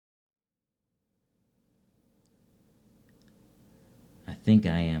think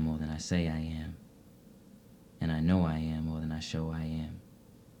I am more than I say I am. And I know I am more than I show I am.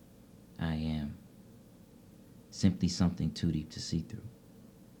 I am. Simply something too deep to see through.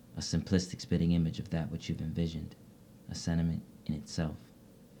 A simplistic spitting image of that which you've envisioned. A sentiment in itself.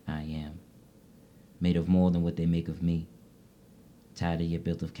 I am. Made of more than what they make of me. Tattered yet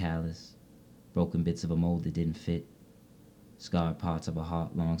built of callous. Broken bits of a mold that didn't fit. Scarred parts of a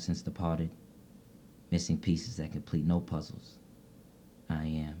heart long since departed. Missing pieces that complete no puzzles. I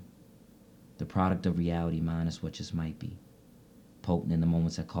am. The product of reality minus what just might be. Potent in the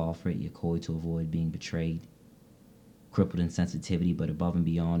moments that call for it, yet coy to avoid being betrayed. Crippled in sensitivity, but above and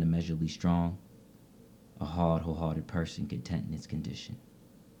beyond immeasurably strong. A hard, wholehearted person content in its condition.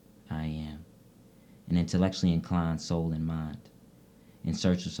 I am. An intellectually inclined soul and mind. In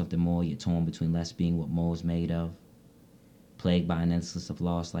search of something more, yet torn between less being what more is made of. Plagued by an endless of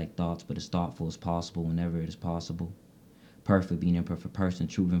lost-like thoughts, but as thoughtful as possible whenever it is possible. Perfect being an imperfect person,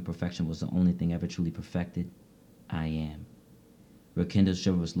 true imperfection was the only thing ever truly perfected. I am. Rekindled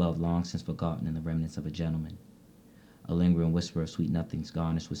chivalrous love long since forgotten in the remnants of a gentleman. A lingering whisper of sweet nothings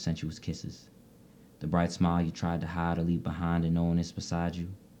garnished with sensuous kisses. The bright smile you tried to hide or leave behind and knowing it's beside you.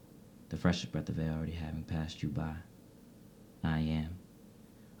 The freshest breath of air already having passed you by. I am.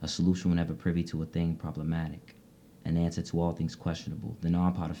 A solution whenever privy to a thing problematic. An answer to all things questionable. The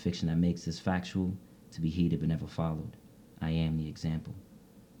non-part of fiction that makes this factual to be heeded but never followed. I am the example.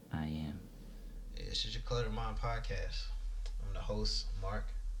 I am. This is your Clutter Mind podcast. I'm the host, Mark,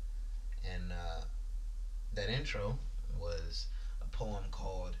 and that intro was a poem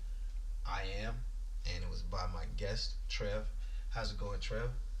called I Am, and it was by my guest, Trev. How's it going,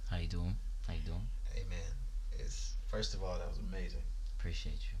 Trev? How you doing? How you doing? Hey, man. It's first of all, that was amazing.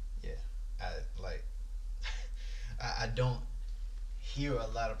 Appreciate you. Yeah, I like. I don't hear a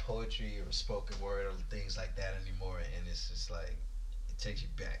lot of poetry or spoken word or things like that anymore, and it's just like it takes you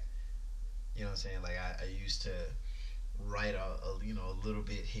back. You know what I'm saying? Like I used to write a little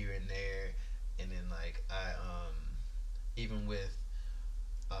bit here and there, and then like I even with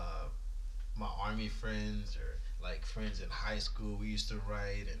uh my army friends or like friends in high school, we used to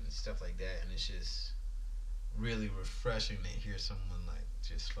write and stuff like that, and it's just really refreshing to hear someone like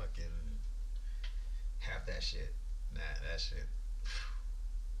just fucking have that shit. That shit.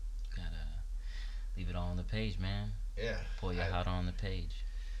 Gotta leave it all on the page, man. Yeah. Pour your heart on the page.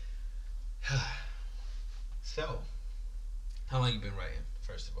 So, how long you been writing?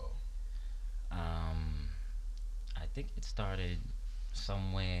 First of all. Um, I think it started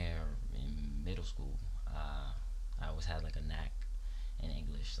somewhere in middle school. I always had like a knack in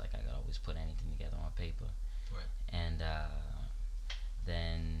English. Like I could always put anything together on paper. Right. And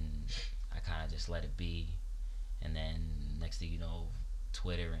then I kind of just let it be. And then next thing you know,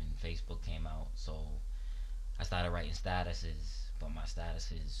 Twitter and Facebook came out. So I started writing statuses, but my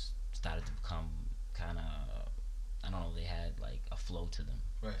statuses started to become kind of, I don't know, they had like a flow to them.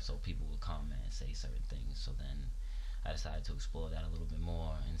 Right. So people would comment and say certain things. So then I decided to explore that a little bit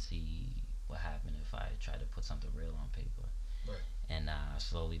more and see what happened if I tried to put something real on paper. Right. And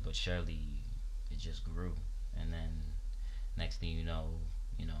slowly but surely, it just grew. And then next thing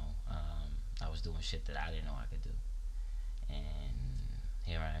I was doing shit that I didn't know I could do. And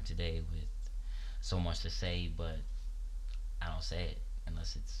here I am today with so much to say, but I don't say it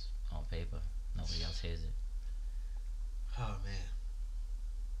unless it's on paper. Nobody else hears it. Oh man.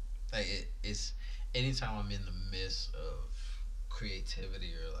 Like it's anytime I'm in the midst of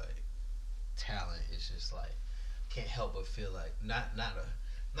creativity or like talent, it's just like can't help but feel like not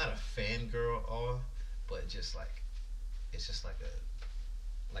a fangirl awe, but just like it's just like a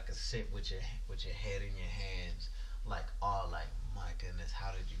sit with your head in your hands, like oh like my goodness,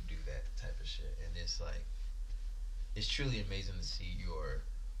 how did you do that type of shit? And it's like it's truly amazing to see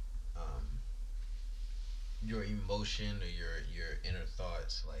um your emotion or your inner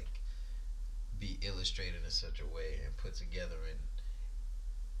thoughts like be illustrated in such a way and put together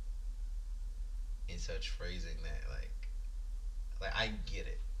in such phrasing that like I get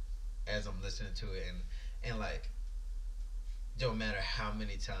it as I'm listening to it and like don't matter how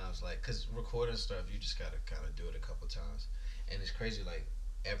many times like because recording stuff you just gotta kind of do it a couple times and it's crazy like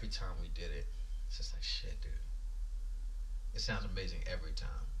every time we did it it's just like shit dude it sounds amazing every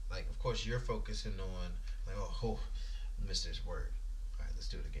time like of course you're focusing on like oh missed this word all right let's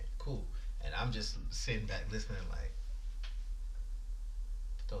do it again cool and I'm just sitting back listening like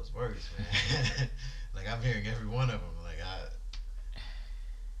those words man like I'm hearing every one of them like I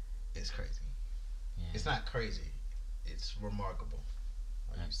it's crazy Yeah. it's not crazy it's remarkable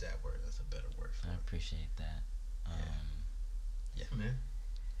I use that word that's a better word for I it appreciate that. yeah man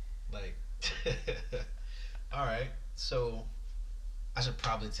like all right so I should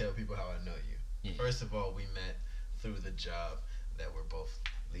probably tell people how I know you. Yeah. First of all, we met through the job that we're both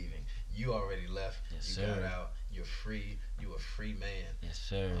leaving. You already left. Yes, You sir. got out. You're free. You a free man. Yes,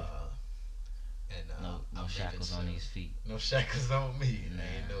 sir. And no I'm shackles on these feet. No shackles on me. Nah.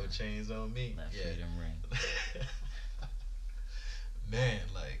 Ain't no chains on me. Let freedom ring. Man,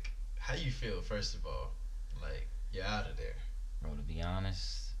 like, how you feel? First of all, like you're out of there. Bro, to be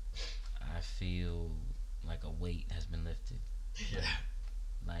honest, I feel like a weight has been lifted. Yeah.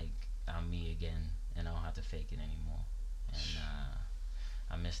 Like I'm me again, and I don't have to fake it anymore. And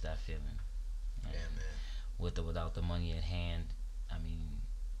I miss that feeling. And Yeah, man. with or without the money at hand, I mean,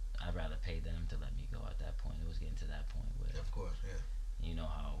 I'd rather pay them to let me go at that point. It was getting to that point where, Of course, yeah. you know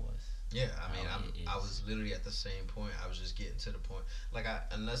how it was. Yeah, I mean, How I was literally at the same point. I was just getting to the point. Like,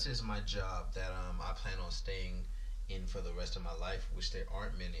 unless it's my job that I plan on staying in for the rest of my life, which there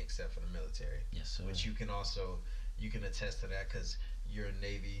aren't many except for the military. Yes, sir. Which you can attest to that because you're a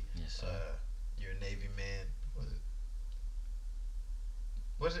Navy. Yes, sir. You're a Navy man.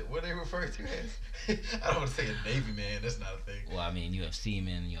 What they refer to as? I don't want to say a Navy man. That's not a thing. Well, I mean, you have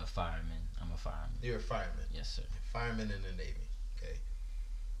seamen, you have firemen. I'm a fireman. You're a fireman. Yes, sir. Fireman in the Navy. Okay.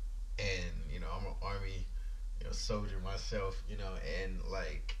 And I'm an Army, soldier myself. And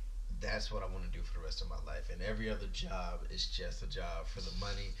like that's what I want to do for the rest of my life. And every other job is just a job for the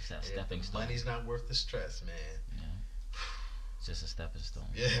money. It's that And if stepping the stone. money's not worth the stress, man. Yeah. It's just a stepping stone.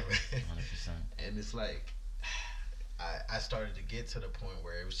 Yeah, man. 100%. And it's like I started to get to the point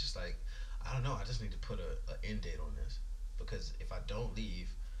where it was just like, I don't know, I just need to put a end date on this. Because if I don't leave,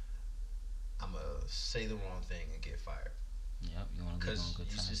 I'm going to say the wrong thing and get fired. Yep, you want to leave on Because good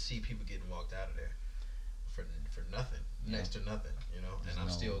you time. just see people getting walked out of there for nothing, Yeah. next to nothing, There's and I'm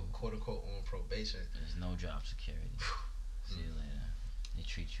no- still quote unquote on probation. There's no job security. See you later. They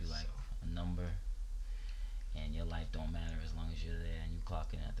treat you like a number, and your life don't matter as long as you're there and you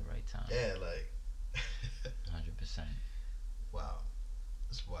clock in at the right time. Yeah, like 100%. wow,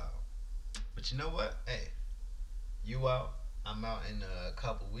 it's wild. But you know what? Hey, you out? I'm out in a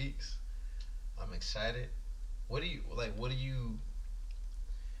couple weeks. I'm excited. What do you like? What do you?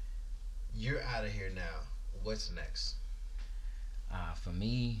 You're out of here now. What's next? For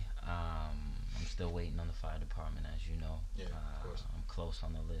me, I'm still waiting on the fire department, as you know. Yeah, of course. I'm close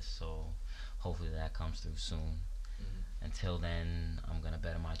on the list, so hopefully that comes through soon. Mhm. Until then, I'm gonna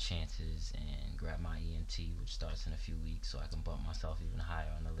better my chances and grab my EMT, which starts in a few weeks, so I can bump myself even higher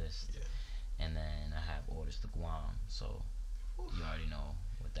on the list. Yeah. And then I have orders to Guam, so you already know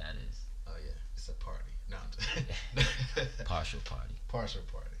what that is. Oh yeah, it's a party. No, I'm just Partial party. Partial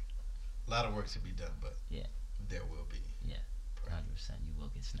party. A lot of work to be done, but Yeah. there will be. Yeah. 100%. You will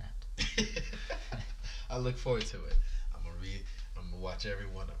get snapped. I look forward to it. I'm gonna read. I'm gonna watch every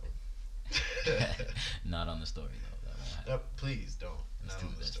one of them. Not on the story though. That won't happen. No, please don't. That's Not too,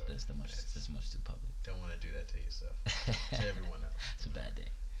 on the that's, story. that's, that's much too public. Don't want to do that to yourself. To everyone else. It's a bad day.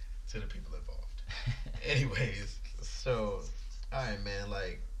 To the people involved. Anyways, so all right, man.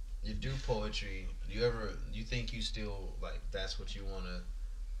 Like you do poetry. You think you still like that's what you wanna?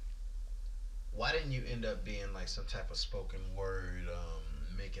 Why didn't you end up being like some type of spoken word,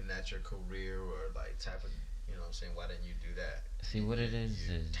 making that your career or like type of, what I'm saying? Why didn't you do that? See, what it is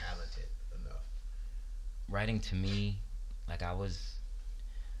You're is talented enough. writing to me, like I went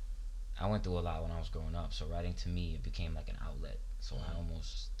through a lot when I was growing up. So writing to me, it became like an outlet. So I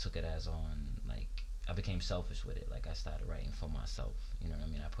almost took it as I became selfish with it. Like I started writing for myself. You know what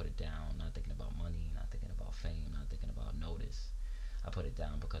I mean? I put it down, not thinking about money, not thinking about fame, not thinking about notice. I put it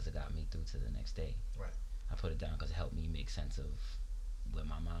down because it got me through to the next day. Right. I put it down because it helped me make sense of where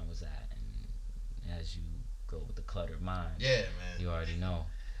my mind was at. And as you go with the cluttered mind, Yeah, man. you already know.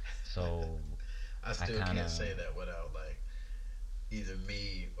 So I still kinda- can't say that without like either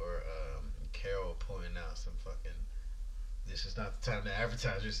me or Carol pointing out some fucking. This is not the time to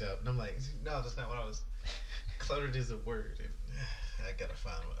advertise yourself, and I'm like, no, that's not what I was. Cluttered is a word. I gotta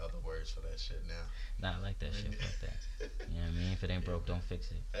find other words for that shit now. Nah, I like that shit. Fuck that. You know what I mean? If it ain't broke, don't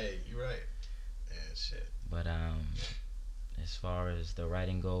fix it. Hey, you're right. Yeah, shit. But as far as the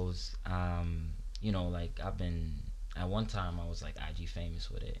writing goes, like I've been at one time I was like IG famous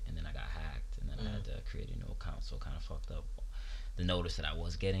with it, and then I got hacked, and then I had to create a new account, so it kind of fucked up the notice that I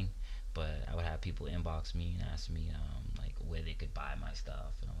was getting. But I would have people inbox me and ask me like where they could buy my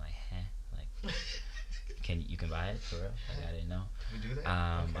stuff, and I'm like, like you can buy it for real? Like I didn't know. We do that.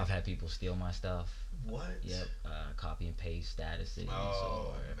 Okay. I've had people steal my stuff. What? Yep. Copy and paste statuses.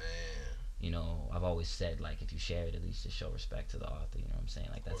 Oh or, man. I've always said like if you share it, at least to show respect to the author. You know what I'm saying?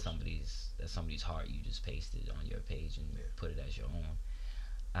 Like that's somebody's heart. You just paste it on your page and put it as your own.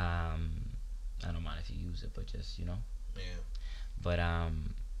 I don't mind if you use it, but just Yeah. But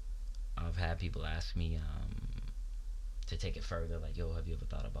I've had people ask me to take it further, like, yo, have you ever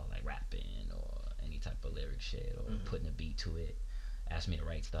thought about like rapping or any type of lyric shit or putting a beat to it? Asked me to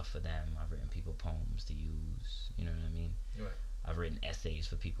write stuff for them. I've written people poems to use. You know what I mean? Right. I've written essays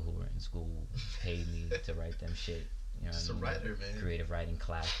for people who were in school, paid me to write them shit. You know Just what I mean? a writer, man. Creative writing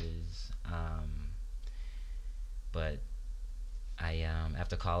classes. But I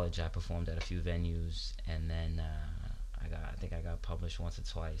after college I performed at a few venues, and then I think I got published once or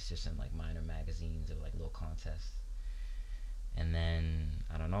twice, just in like minor magazines or like little contests. And then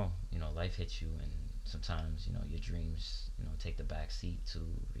I don't know, life hits you, and sometimes your dreams take the back seat to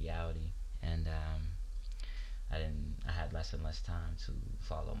reality. And I had less and less time to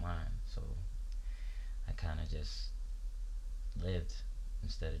follow mine, so I kind of just lived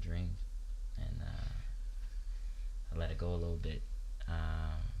instead of dreamed, and I let it go a little bit.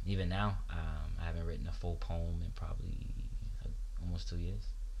 Even now, I haven't written a full poem in probably almost 2 years.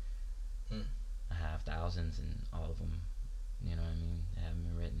 I have thousands, and all of them, you know what I mean, they haven't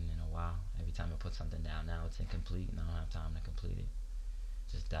been written in a while. Every time I put something down now, it's incomplete, and I don't have time to complete it.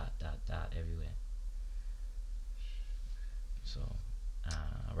 Just dot, dot, dot everywhere. So,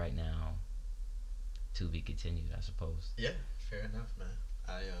 right now, to be continued, I suppose. Yeah, fair enough, man.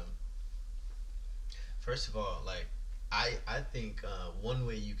 I first of all, like, I think one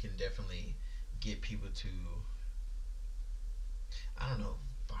way you can definitely get people to, I don't know,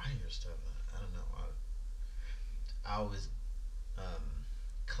 buy your stuff. I don't know. I always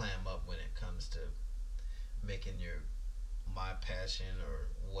clam up when it comes to making my passion or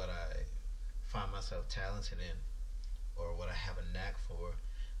what I find myself talented in or what I have a knack for.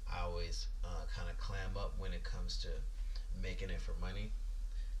 I always kind of clam up when it comes to making it for money,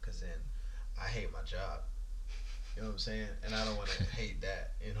 because then I hate my job. You know what I'm saying? And I don't want to hate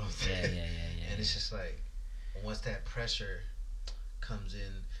that. You know what I'm saying? Yeah. And it's just like, once that pressure comes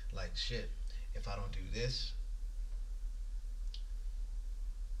in, like, shit, if I don't do this,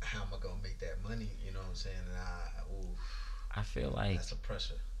 how am I gonna make that money? You know what I'm saying? And I feel like that's a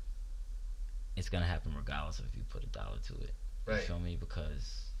pressure. it's gonna happen regardless of if you put $1 to it. You Right. feel me?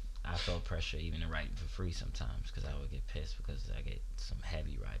 Because I felt pressure even in writing for free sometimes, because I would get pissed because I get some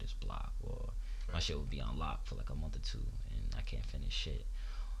heavy writer's block, or my Right. shit would be on lock for like a month or two and I can't finish shit.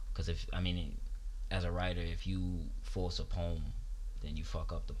 Because as a writer, if you force a poem, then you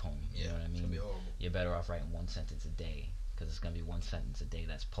fuck up the poem. You know what I It's gonna mean? be horrible. You're better off writing one sentence a day, because it's gonna be one sentence a day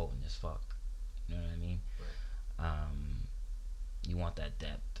that's potent as fuck. You know what I mean? Right. You want that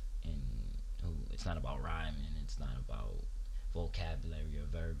depth, and it's not about rhyming, it's not about vocabulary or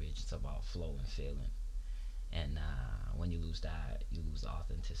verbiage. It's about flow and feeling. And when you lose that, you lose the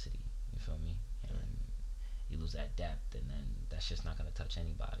authenticity. You feel me? And you lose that depth, and then that's just not gonna touch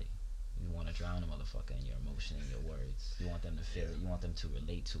anybody. You want to drown a motherfucker in your emotion and your words. You want them to feel it. You want them to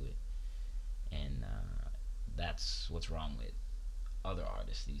relate to it. And that's what's wrong with other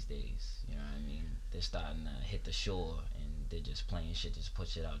artists these days. You know what I mean? They're starting to hit the shore, and they're just playing shit, just put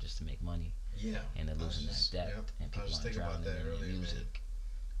shit out just to make money. Yeah. And they're losing that depth, and I people was aren't thinking about drowning that in their earlier, man. music.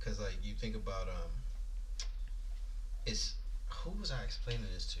 Cause like you think about it's who was I explaining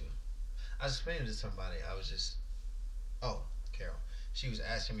this to? I was explaining it to somebody. I was just Carol. She was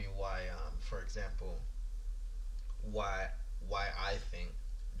asking me why, for example, why I think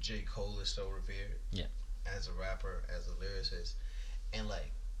J. Cole is so revered. Yeah. As a rapper, as a lyricist, and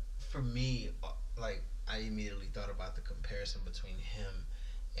like for me, like I immediately thought about the comparison between him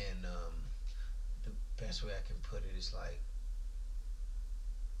and the best way I can put it is like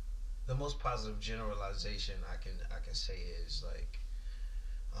the most positive generalization I can say is like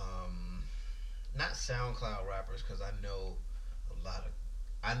not SoundCloud rappers, because I know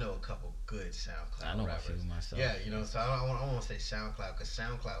a couple good SoundCloud I know rappers. a few myself. Yeah, so I don't want to say SoundCloud, because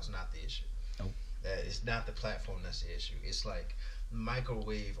SoundCloud's not the issue. Nope. It's not the platform that's the issue. It's like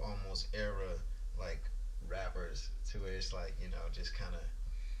microwave almost era like rappers, to where it's like, just kind of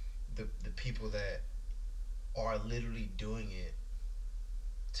the people that are literally doing it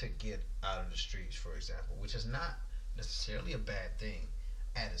to get out of the streets, for example, which is not necessarily a bad thing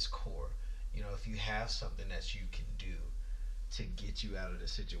at its core. If you have something that you can do to get you out of the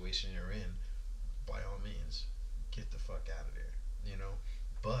situation you're in, by all means, get the fuck out of there.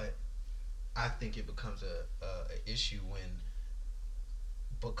 But I think it becomes a issue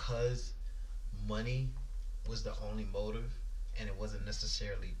because money was the only motive, and it wasn't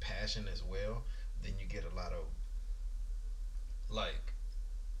necessarily passion as well. Then you get a lot of, like,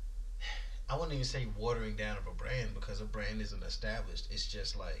 I wouldn't even say watering down of a brand, because a brand isn't established. It's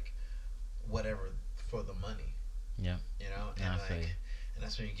just like whatever for the money. Yeah. And I feel you. and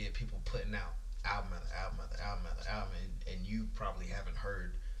that's when you get people putting out album after album after album after album, and you probably haven't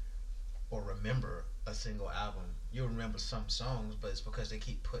heard or remember a single album. You'll remember some songs, but it's because they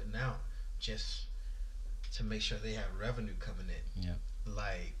keep putting out just to make sure they have revenue coming in. Yeah.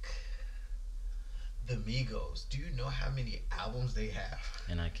 Like the Migos. Do you know how many albums they have?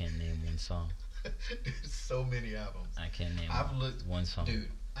 And I can't name one song. So many albums. I can't name I've looked, one song. dude.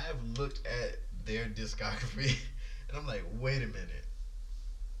 I have looked at their discography, and I'm like, wait a minute,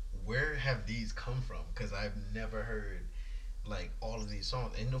 where have these come from? Because I've never heard like all of these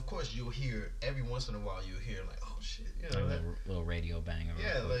songs, and of course you'll hear every once in a while you'll hear like, oh shit, you know, A that, little radio banger.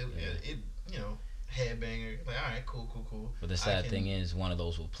 yeah, real quick, like yeah. it, you know, headbanger. Like, all right, cool. But the sad thing is, one of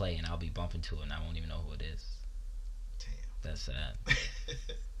those will play, and I'll be bumping to it, and I won't even know who it is. damn. That's sad.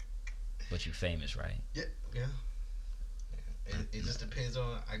 But you famous, right? Yeah. It just depends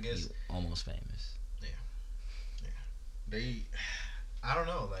on, I guess. You almost famous. They, I don't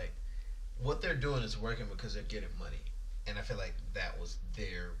know, like what they're doing is working because they're getting money, and I feel like that was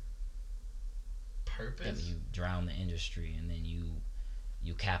their purpose. And you drown the industry, and then you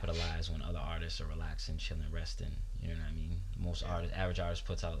capitalize when other artists are relaxing, chilling, resting. You know what I mean? Most average artist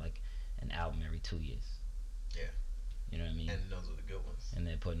puts out like an album every 2 years. Yeah. You know what I mean? And those are the good ones. And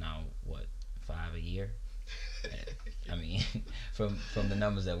they're putting out what, 5 a year? I mean, from the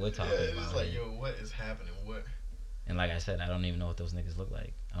numbers that we're talking it's about. like, here. yo, what is happening? What? And like I said, I don't even know what those niggas look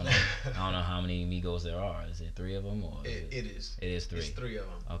like. I don't know how many Migos there are. Is it 3 of them or? It is. It is 3. It's 3 of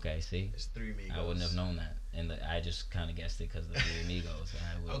them. Okay, see. It's 3 Migos. I wouldn't have known that, and I just kind of guessed it because the 3 Migos.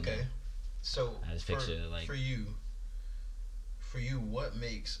 Okay, know. so I just picture like for you, what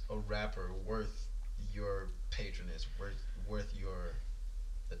makes a rapper worth your patronage, worth your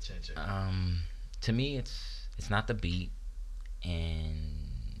attention? To me, it's not the beat, and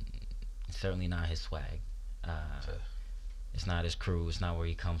it's certainly not his swag. It's not his crew. It's not where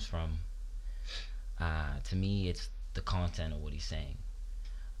he comes from. To me, it's the content of what he's saying,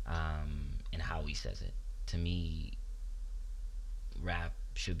 and how he says it. To me, rap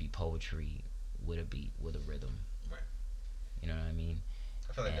should be poetry with a beat, with a rhythm. Right. You know what I mean?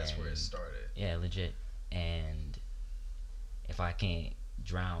 I feel like that's where it started. Yeah, legit. And if I can't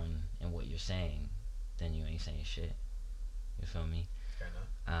drown in what you're saying, then you ain't saying shit. You feel me? Fair enough.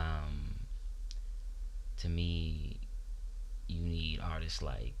 To me, you need artists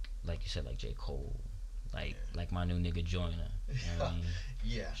like you said, like J. Cole, like my new nigga Joyner. You know what I mean?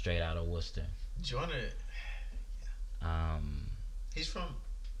 Yeah. Straight out of Worcester. Joyner. He's from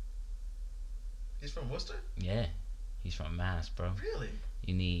Worcester? Yeah. He's from Mass, bro. Really?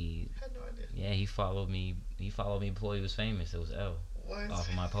 You need. I had no idea. Yeah, he followed me before he was famous. It was L. What? Off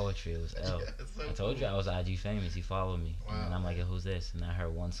of my poetry, it was L. Yeah, so I told you I was IG famous. He followed me, Wow. and I'm like, who's this? And I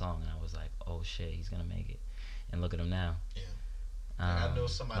heard one song, and I was like, oh shit, he's gonna make it. And look at him now. Yeah. I know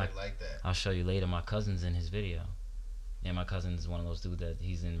somebody like that. I'll show you later. My cousin's in his video. Yeah, my cousin's one of those dudes that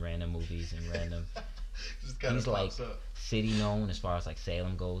he's in random movies and random. He's like city known as far as like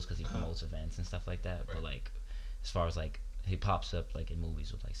Salem goes because he promotes events and stuff like that. Right. But like as far as like he pops up like in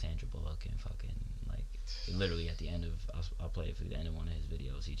movies with like Sandra Bullock and fucking like literally at the end of I'll play it for you. The end of one of his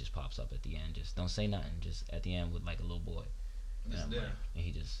videos, he just pops up at the end. Just don't say nothing. Just at the end with like a little boy. Just there. And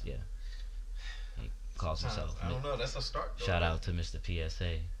he just he calls himself. I don't know. That's a start. Though, Shout out to Mr.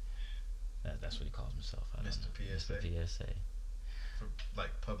 PSA. That's what he calls himself. Mr. PSA. Mr. PSA. For,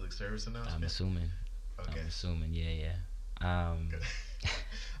 like public service announcement. I'm assuming. Okay. I'm assuming. Yeah. I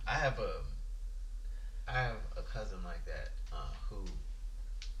have a cousin like that who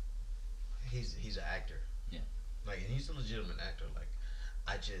he's an actor. Yeah. Like, and he's a legitimate actor. Like,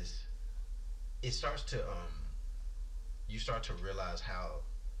 it starts to you start to realize how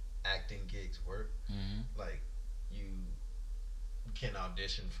acting gigs work. Mm-hmm. Like, you can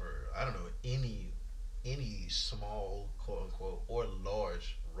audition for, I don't know, any small, quote unquote, or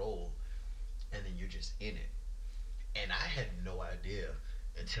large role, and then you're just in it. And I had no idea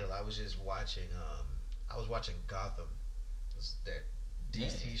until I was just watching I was watching Gotham. It's that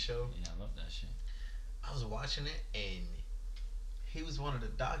DC show. Yeah, I love that shit. I was watching it, and he was one of the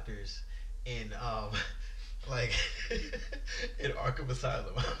doctors in like in Arkham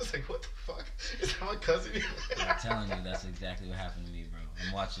Asylum. I was like, what the fuck? Is that my cousin? I'm telling you, that's exactly what happened to me, bro.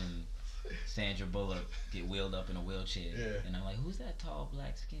 I'm watching Sandra Bullock get wheeled up in a wheelchair, and I'm like, who's that tall,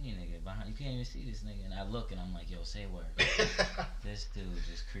 black, skinny nigga behind? You can't even see this nigga. And I look, and I'm like, yo, say word. This dude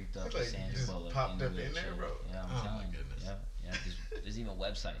just creeped up like, to Sandra just Bullock popped in up the in there, bro. Yeah, I'm telling you. Goodness. Yeah. There's even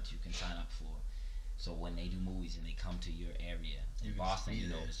websites you can sign up for. So when they do movies and they come to your area, in Boston, you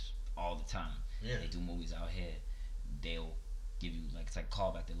know this all the time. Yeah. They do movies out here. They'll give you like, it's like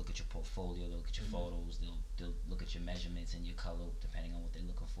callback. They look at your portfolio, they look at your photos, they'll look at your measurements and your color depending on what they're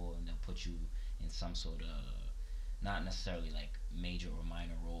looking for, and they'll put you in some sort of, not necessarily like major or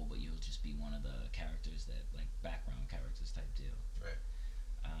minor role, but you'll just be one of the characters that like background characters type deal. Right.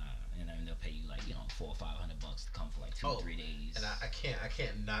 And then they'll pay you like $400-500 to come for like 2 or 3 days. And I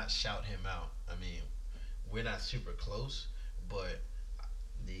can't not shout him out. I mean, we're not super close, but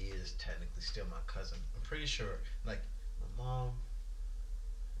he is technically still my cousin. I'm pretty sure. Like my mom,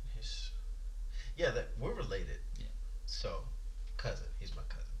 his that we're related. Yeah. So cousin, he's my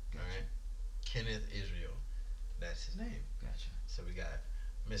cousin. Gotcha. All right. Kenneth Israel, that's his name. Gotcha. So we got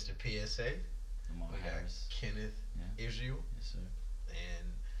Mr. PSA. Lamar We got Harris. Kenneth Yeah. Israel, Yes, sir. and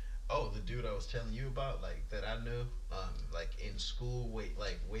the dude I was telling you about, like that I knew, like in school,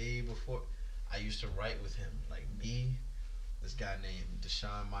 way before, I used to write with him. Like me, this guy named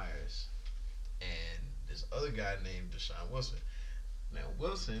Deshaun Myers, and this other guy named Deshaun Wilson. Now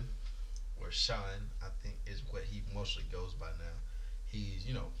Wilson, or Sean, I think is what he mostly goes by now. He's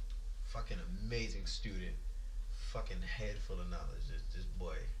fucking amazing student, fucking head full of knowledge. This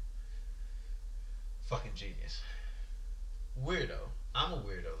boy, fucking genius. Weirdo. I'm a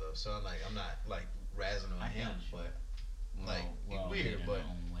weirdo though, so I'm not like razzing on I him, got you. but Well, like, we're all weird, weird in but- our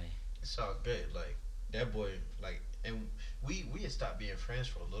own way. it's all good. Like that boy, like, and we had stopped being friends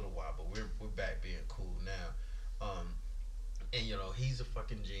for a little while, but we're back being cool now. And he's a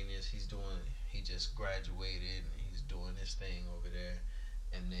fucking genius. He just graduated and he's doing his thing over there,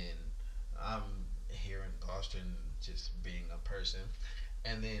 and then I'm here in Boston just being a person,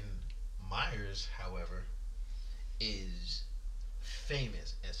 and then Myers, however, is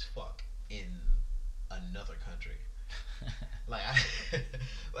famous as fuck in another country. Like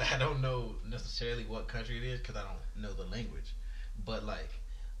I don't know necessarily what country it is because I don't know the language, but like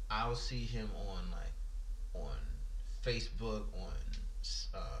I'll see him on Facebook, on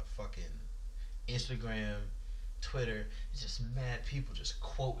fucking Instagram, Twitter. It's just mad people just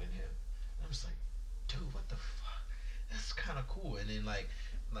quoting him. And I'm just like, dude, what the fuck? That's kind of cool. And then like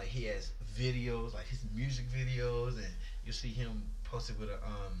he has videos, like his music videos, and you see him posted with a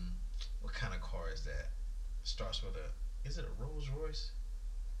what kind of car is that? Starts with a, is it a Rolls Royce?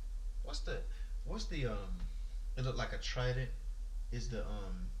 What's the it look like a Trident. Is the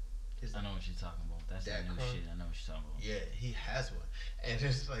I know what you're talking about. That's that that new car? shit. I know what you're talking about. Yeah, he has one, and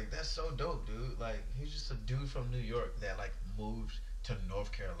it's like that's so dope, dude. Like he's just a dude from New York that like moved to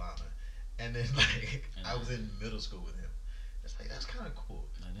North Carolina, and then like I was in middle school with him. It's like that's kind of cool.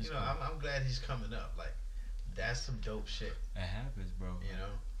 That is You know, cool. I'm glad he's coming up. Like that's some dope shit. It happens, bro. You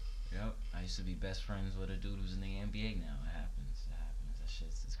know, Yep. I used to be best friends with a dude who's in the NBA now. It happens. It happens. That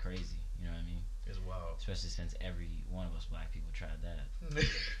shit's it's crazy. You know what I mean? it's wild. Especially since every one of us black people tried that.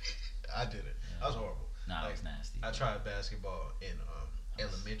 I did it. Yeah. That was horrible. Nah, Like, it was nasty. I bro. tried basketball in I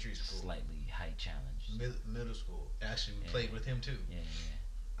was elementary school, Slightly height challenged. middle school. Actually, we Yeah. played with him too. Yeah,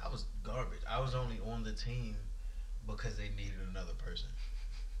 yeah. I was garbage. I was only on the team because they needed another person.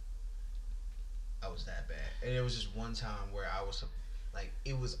 I was that bad, and it was just one time where I was like,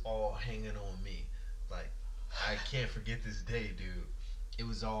 it was all hanging on me. Like, I can't forget this day, dude. It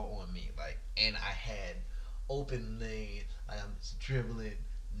was all on me. Like, and I had open lane. I'm dribbling,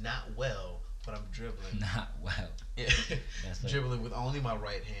 not well, but I'm dribbling. Not well. That's like Dribbling with only my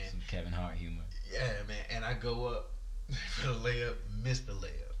right hand. some Kevin Hart humor. Yeah, man. And I go up for the layup, miss the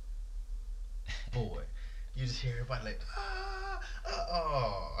layup. Boy, you just hear everybody like,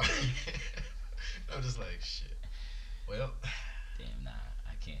 oh. I'm just like, shit. Well, Damn, nah,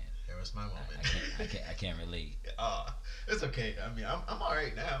 I can't. there was my moment. I can't relate. It's okay. I mean, I'm all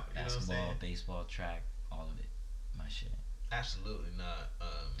right now. You know what I'm Basketball, saying? baseball, track, all of it. My shit. Absolutely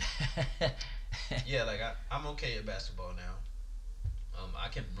not. Yeah, like I'm okay at basketball now. I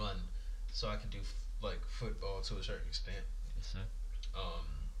can run, so I can do like football to a certain extent. Yes, sir.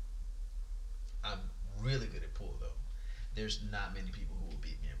 I'm really good at pool though. There's not many people who will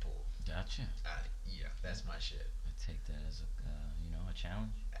beat me in pool. Gotcha. Yeah, that's my shit. I take that as a a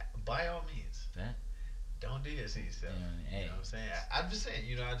challenge. By all means, Bet. don't do this to yourself. Yeah, hey. You know what I'm saying? I'm just saying.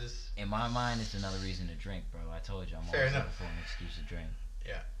 I just In my mind, it's another reason to drink, bro. I told you, I'm Fair always enough. looking for an excuse to drink.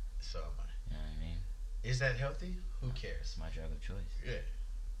 so am I. You know what I mean? Is that healthy? Who cares? It's my drug of choice. Yeah,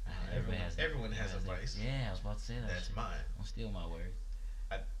 Everyone has a their- vice. Yeah, I was about to say that. that's shit. mine. Don't steal my word.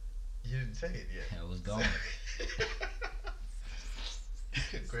 You didn't say it yet. I was going.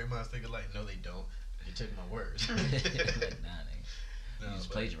 Great minds think alike. No, they don't. You took my words. Like, nah, nigga. No, You just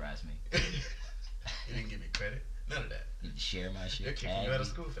but- plagiarized me. You didn't give me credit. None of that. You need to share my shit. They're kicking Tag you out of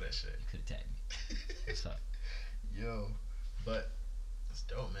me. school for that shit. You could have tagged me. What's up? Yo, but it's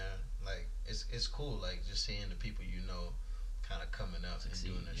dope, man. Like it's cool. Like just seeing the people you know, kind of coming up and Succeed.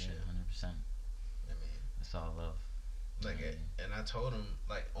 doing that Yeah, shit. 100%. I mean, That's all love. like, Yeah. and I told him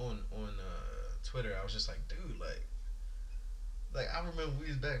like on Twitter. I was just like, dude, like I remember we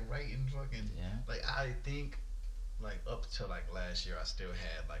was back writing fucking. Yeah. Like I think like up to like last year, I still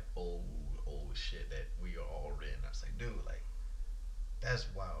had like old shit that we all written. I was like, dude, like that's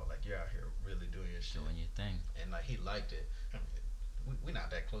wild. Like you're out here really doing your shit, Doing your thing. and like he liked it. I mean, we not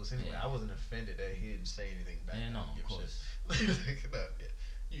that close anyway. Yeah. I wasn't offended that he didn't say anything back. Yeah, I no, don't of give a course. shit. No, yeah.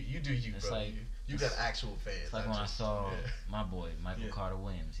 You do you, It's bro. like- you got actual fans. It's like not when I just- saw yeah. my boy Michael Yeah. Carter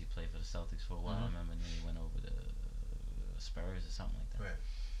Williams. He played for the Celtics for a while. Mhm. I remember, and then he went over to Spurs or something like that. Right.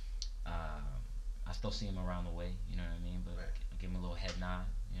 I still see him around the way. You know what I mean? But Right. I give him a little head nod.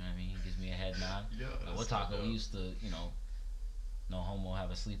 You know what I mean? He gives me a head nod. Yeah, But we're talking. We used to, no homo,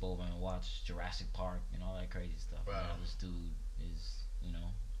 have a sleepover and watch Jurassic Park and all that crazy stuff. Wow. Now this dude is,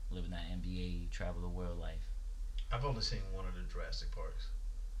 living that NBA travel the world life. I've only seen one of the Jurassic Parks.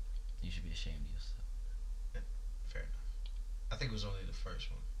 You should be ashamed of yourself. Fair enough. I think it was only the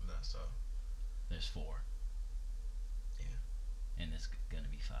first one that I saw. There's 4. Yeah. And there's gonna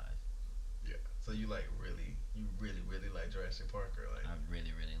be 5. Yeah. So you really like Jurassic Park, or like? I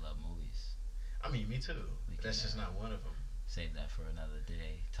really, really love movies. I mean, me too. We But that's can, just not one of them. Save that for another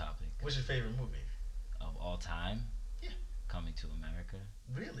day topic. What's your favorite movie? Of all time? Yeah. Coming to America.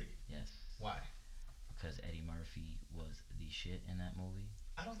 Really? Yes. Why? Because Eddie Murphy was the shit in that movie.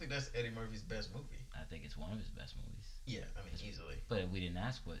 I don't think that's Eddie Murphy's best movie. I think it's one of his best movies. Yeah, I mean, easily. But we didn't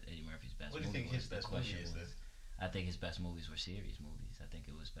ask what Eddie Murphy's best What do you movie think was. his The best movie question is then? was, I think his best movies were series movies. I think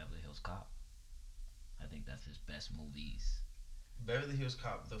it was Beverly Hills Cop. I think that's his best movies. Beverly Hills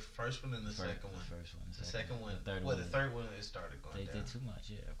Cop, the first one and the second one. The first one. The second one. The third well, one. the third one it started going They down. did too much.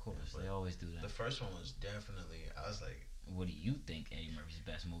 Yeah, of course. but They always do that. The first one was definitely. I was like, What do you think Eddie Murphy's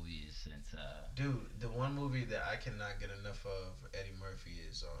best movie is since dude, the one movie that I cannot get enough of Eddie Murphy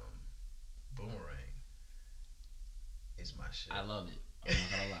is Boomerang. Is my shit. I love it. I'm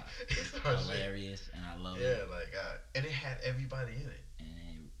not gonna lie. It's It's my shit. hilarious and I love Yeah, it. like and it had everybody in it.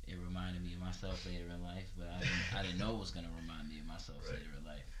 And it reminded me of myself later in life, but I didn't know it was gonna remind me of myself Right. later in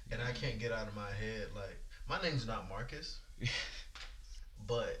life. And I can't get out of my head like my name's not Marcus,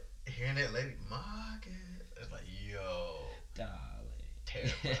 but hearing that lady Marcus, it's like yo, Darling.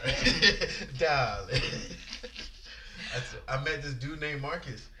 terrifying, darling. I met this dude named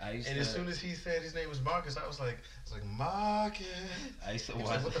Marcus, I used and to, as soon as he said his name was Marcus, I was like Marcus. I used to He was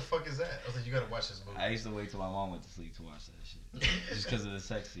watch. like, what the fuck is that? I was like, you gotta watch this movie. I used to wait till my mom went to sleep to watch that shit, just because of the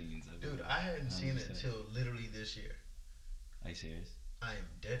sex scenes. Dude, I hadn't seen it 100%. until literally this year. Are you serious? I am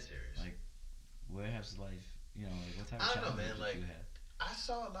dead serious. Like, where has life? Like what type I of don't know, childhood man, did like- you have? I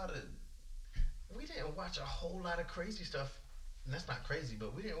saw a lot of. We didn't watch a whole lot of crazy stuff, and that's not crazy,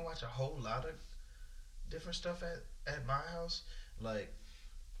 but we didn't watch a whole lot of different stuff at my house. Like,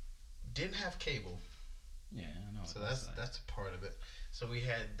 didn't have cable, Yeah, I know. so what that's like. that's a part of it. So we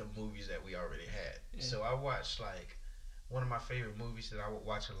had the movies that we already had. Yeah. So I watched like one of my favorite movies that I would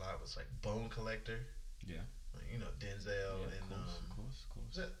watch a lot was like Bone Collector. Yeah. Like, Denzel Yeah, and of course.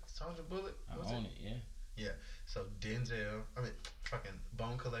 was that Sandra Bullock? I Was own it. Yeah. So Denzel, fucking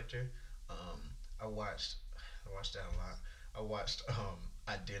Bone Collector. I watched that a lot. I watched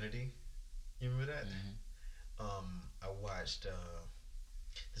Identity. You remember that? Mm-hmm. I watched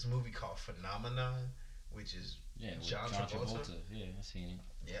this movie called Phenomenon, which is Yeah, with John John Travolta? Travolta. Yeah, I seen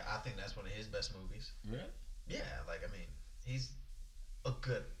it. yeah, I think that's one of his best movies. Really? Yeah,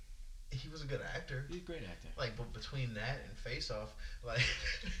 he was a good actor. He's a great actor. Like, but between that and Face Off, like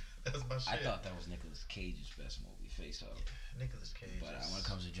that's my shit. I thought that was Nicolas Cage's best movie, Face Off. Nicolas Cage. But is when it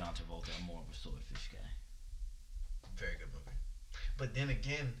comes to John Travolta, I'm more of a swordfish guy. very good movie. But then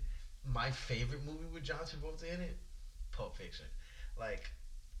again, my favorite movie with John Travolta in it, Pulp Fiction. Like,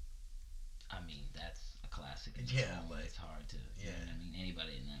 I mean, that's a classic. In Yeah, its own way. like, It's hard to. You know yeah. what I mean?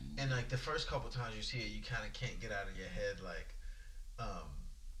 Anybody in that movie. and like the first couple times you see it, you kind of can't get out of your head. Like,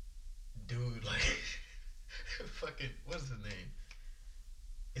 dude, like, fucking, what's his name?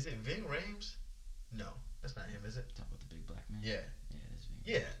 Is it Ving Rhames? No, that's not him, is it? Talk about the big black man. Yeah, Yeah, that's me.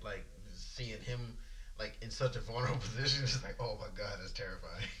 yeah. Like seeing him like in such a vulnerable position, it's like, oh my god, that's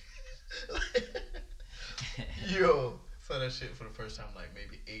terrifying. Yo, saw that shit for the first time like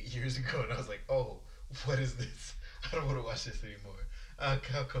maybe 8 years ago, and I was like, oh, what is this? I don't want to watch this anymore. I'll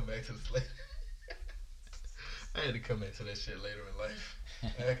come back to this later. I had to come back to that shit later in life. I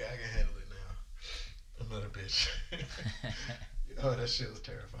can handle it now. I'm not a bitch. Oh, that shit was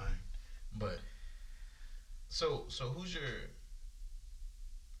terrifying. But so who's your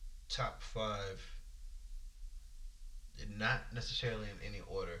top 5? Not necessarily in any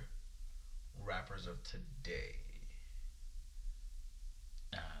order. Rappers of today.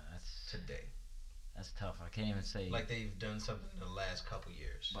 That's Today. That's tough. I can't even say. Like they've done something in the last couple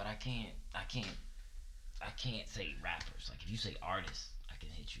years. But I can't say rappers. Like if you say artists, I can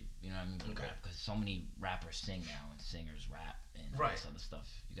hit you. You know what I mean? Okay. Because so many rappers sing now and singers rap and all Right. this other stuff.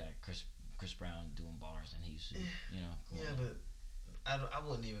 You got Chris Brown doing bars and he's Yeah, but I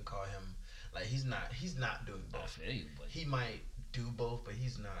wouldn't even call him like he's not doing I both. feel you, but He might do both, but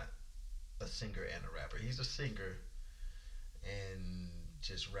he's not a singer and a rapper. He's a singer and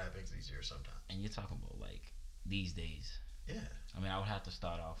just rapping's easier sometimes. and you're talking about like these days. Yeah. I mean, I would have to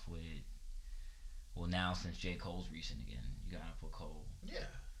start off with. Well, now since J. Cole's recent again, you gotta put Cole. Yeah.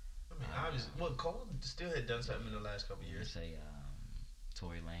 I mean, obviously, well, Cole still had done something in the last couple You years. say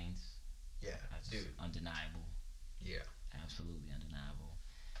Tory Lanez. Yeah, That's dude. undeniable. Yeah. Absolutely undeniable.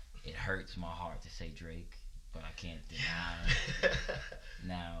 It hurts my heart to say Drake, but I can't deny.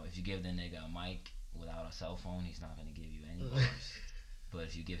 Now, if you give the nigga a mic without a cell phone, he's not gonna give you any bars. But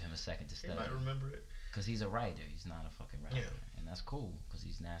if you give him a second to He study, might remember it. because he's a writer, he's not a fucking rapper, Yeah. and that's cool because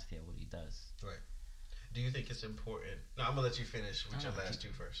he's nasty at what he does. Do you think it's important? No, I'm gonna let you finish with your No, last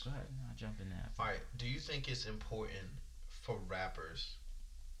two first. Go ahead, I'll jump in there. All right. Do you think it's important for rappers,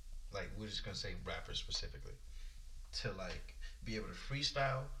 like we're just gonna say rappers specifically, to like be able to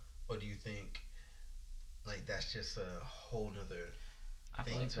freestyle, or do you think like that's just a whole nother I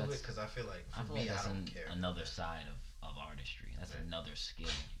feel thing like to it? that's, Because I feel like I for feel me, like I that's don't care. another side of artistry. That's Right. another skill.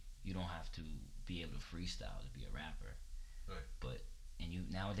 You don't have to be able to freestyle to be a rapper. Right. But and you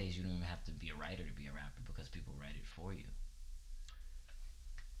nowadays you don't even have to be a writer to be a rapper because people write it for you.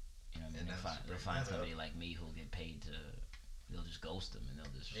 You know what I mean? And They'll that's find that up. somebody like me who'll get paid to. They'll just ghost them and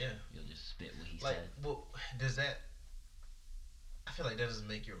you'll just spit what he Like, said. well, does that? I feel like that doesn't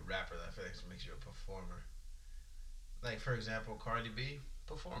make you a rapper. I feel like it makes you a performer. Like for example, Cardi B,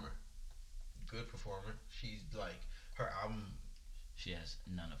 performer, good performer. She's like her album, She has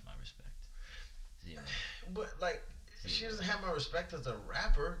none of my respect. Zero. but like she Zero. doesn't have my respect as a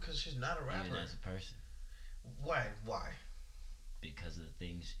rapper because she's not a Even rapper. as a person. Why? Why? Because of the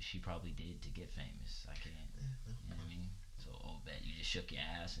things she probably did to get famous. I can't. You know what I mean? So, bet you just shook your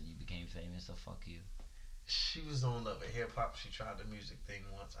ass and you became famous, so fuck you. She was on Love and Hip Hop. She tried the music thing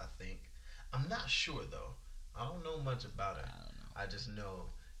once, I think. I'm not sure though. I don't know much about her. I don't know. I just know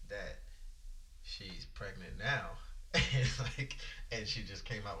that she's pregnant now, and she just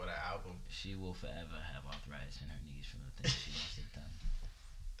came out with an album. She will forever have arthritis in her knees from the things she wants to done.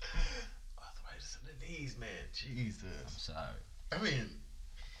 Arthritis in the knees, man. I'm Jesus. sorry. I mean,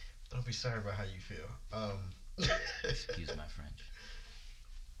 don't be sorry about how you feel. Excuse my French.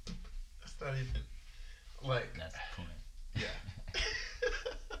 That's not even like That's the point. yeah.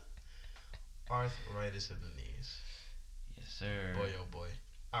 Arthritis in the knees. Yes, sir. Boy, oh boy.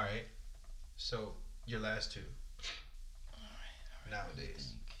 All right. So your last two. Alright,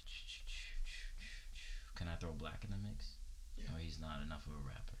 Nowadays. Can I throw Black in the mix? Yeah. Or he's not enough of a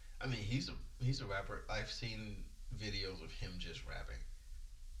rapper? I mean, he's a rapper. I've seen videos of him just rapping.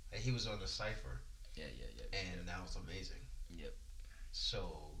 Like, he was on the Cipher, Yeah. and that was amazing. Yep.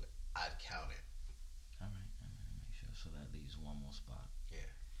 So I'd count it. Alright, make sure. So that leaves one more spot. Yeah.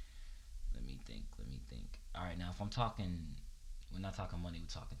 Let me think. Alright, now if I'm talking, we're not talking money, we're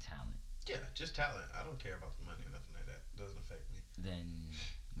talking talent. Yeah, just talent. I don't care about the money or nothing like that. It doesn't affect me. Then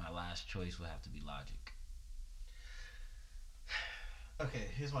my last choice will have to be Logic. Okay,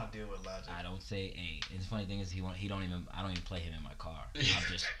 here's my deal with Logic. I don't say A. And the funny thing is, I don't even play him in my car. I've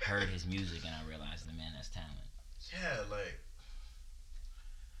just heard his music and I realized the man has talent. Yeah, like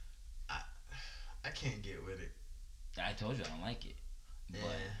I can't get with it. I told you I don't like it, but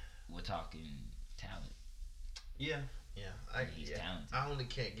Yeah. we're talking talent. Yeah. He's yeah. talented. I only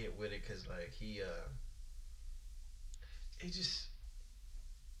can't get with it because like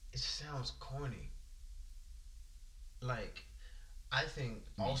it sounds corny. Like I think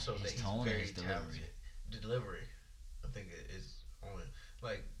Yeah, also his that he's tone and very his delivery. talented. Delivery, I think it is on.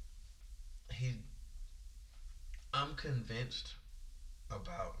 Like I'm convinced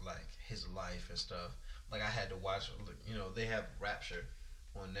about like his life and stuff. Like I had to watch. They have Rapture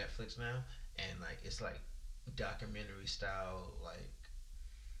on Netflix now, and like it's like documentary style, like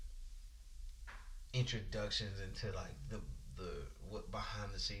introductions into like the what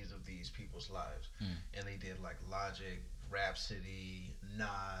behind the scenes of these people's lives. And they did like Logic, Rhapsody,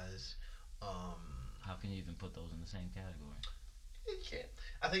 Nas. How can you even put those in the same category? You can't.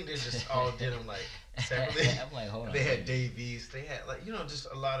 I think they just all did them like separately. I'm like, hold on. They had Dave East. They had like just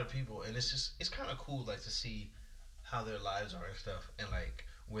a lot of people, and it's kind of cool like to see how their lives are and stuff, and like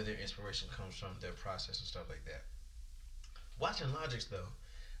where their inspiration comes from, their process and stuff like that. Watching Logic though,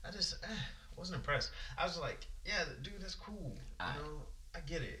 I just wasn't impressed. I was like, yeah, dude, that's cool. I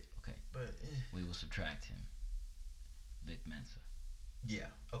get it. Okay. But We will subtract him. Vic Mensa. yeah,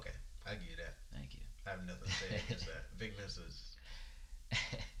 okay, I give you that. Thank you. I have nothing to say against that. Vic Mensa's.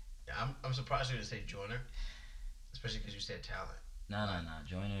 Yeah, I'm surprised you didn't say Joyner, especially because you said talent. No.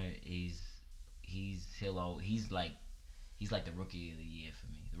 Joyner, he's like the rookie of the year for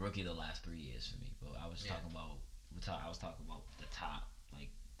me. The rookie of the last 3 years for me. But I was Yeah. talking about I was talking about the top, like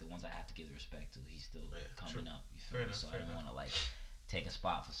the ones I have to give the respect to. He's still Yeah, coming true. up. You feel Fair me? enough, So I fair don't enough. want to like take a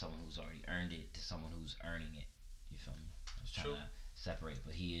spot for someone who's already earned it to someone who's earning it. You feel me? I was trying True. to separate,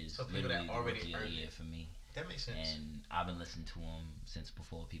 but he is So people literally that the already rookie of the earned year it. for me. That makes sense. And I've been listening to him since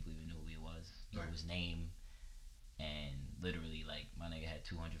before people even knew who he was, knew Right. his name, and literally like my nigga had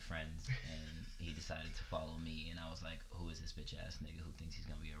 200 friends, and he decided to follow me, and I was like, who is this bitch ass nigga who thinks he's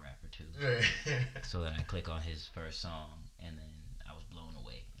gonna be a rapper too? So then I click on his first song, and then I was blown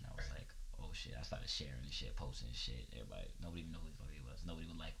away, and I was Right. like, oh shit! I started sharing the shit, posting the shit. Everybody, nobody even knew who the fuck he was. Nobody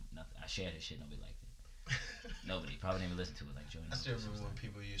would like nothing. I shared his shit, nobody liked it. Nobody probably didn't even listen to it. Like Joey. I still remember when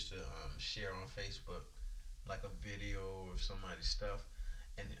people used to share on Facebook like a video of somebody's stuff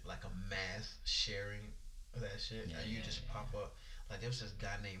and like a mass sharing of that shit. Yeah, and you yeah, just yeah. pop up. Like there was this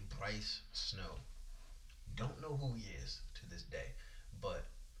guy named Bryce Snow. Don't know who he is to this day, but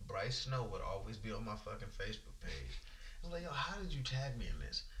Bryce Snow would always be on my fucking Facebook page. I was like, yo, how did you tag me in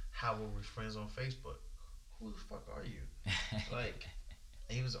this? How were we friends on Facebook? Who the fuck are you? Like,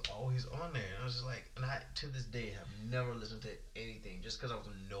 he was always on there, and I was just like, and I to this day have never listened to anything just because I was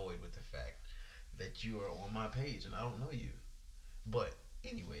annoyed with the fact that you are on my page and I don't know you. But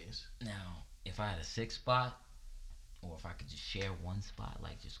anyways, Now, if I had a sixth spot, or if I could just share one spot,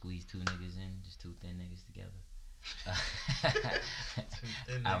 like just squeeze two niggas in, just two thin niggas together,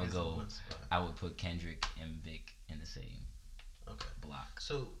 then I would niggas in go. one spot. I would put Kendrick and Vic in the same Okay. block.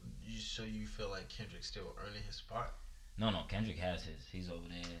 So you feel like Kendrick's still earning his spot? No, Kendrick has his. He's over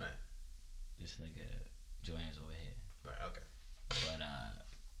there. Right. This nigga Joanne's over here. Right. Okay. But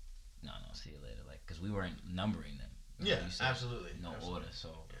no, see you later. Like, cause we weren't numbering them. Yeah. You said Absolutely. no Absolutely. order. So,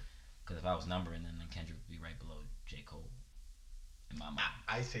 Yeah. cause if I was numbering them, then Kendrick would be right below J Cole. In my mind.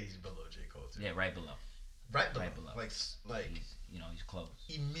 I say he's below J. Cole too. Yeah, right below. Right below. Right below. Like He's close.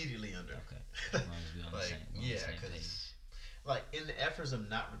 immediately under. Okay. As long as we're on the Like same, we're on the yeah, same page. because like in the efforts of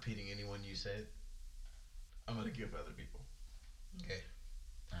not repeating anyone you said, I'm gonna give other people. Okay.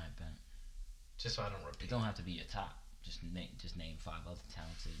 All right, Ben. Just so I don't It repeat. don't have to be your top. Just name 5 other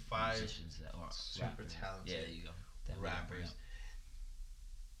talented 5 musicians that are super rappers. talented Yeah, there you go. That we didn't bring rappers. up.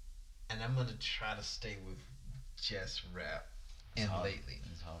 And I'm gonna try to stay with just rap. It's And hard. lately.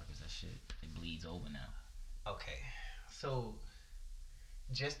 It's hard because that shit it bleeds over now. Okay. So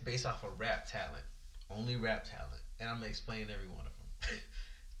just based off of rap talent, only rap talent, and I'm gonna explain every one of them.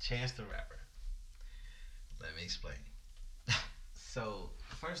 Chance the Rapper. Let me explain. So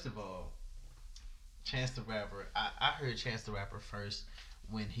first of all, Chance the Rapper. I heard Chance the Rapper first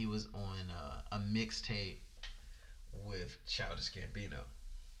when he was on a mixtape with Childish Gambino.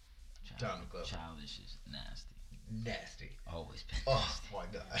 Donald Glover. Childish is nasty. Nasty. Always been Oh nasty. my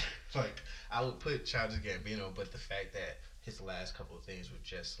god! Like I would put Childish Gambino, but the fact that his last couple of things were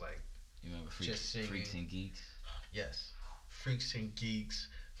just like You remember Just singing. Freaks and Geeks? yes, Freaks and Geeks,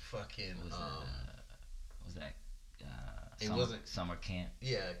 fucking What was that? It Summer, wasn't- Summer Camp.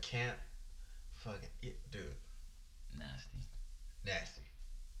 yeah, Camp, fucking yeah, dude, Nasty. nasty.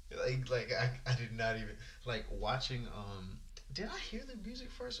 Like I did not even like watching. Did I hear the music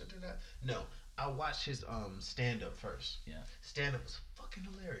first or did I? No, I watched his stand up first. Yeah. Stand up was fucking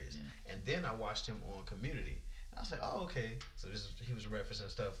hilarious, Yeah. and then I watched him on Community. And I was like, oh okay, so he was referencing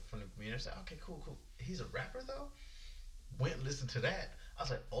stuff from the Community. I was like, okay, cool. He's a rapper though. Went and listened to that. I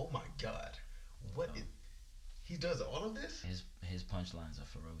was like, oh my god, what? Oh. He does all of this? His punchlines are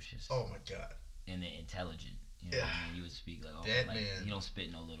ferocious. Oh my god. And they're intelligent. You know what I mean? You would speak like, oh, That like man- he don't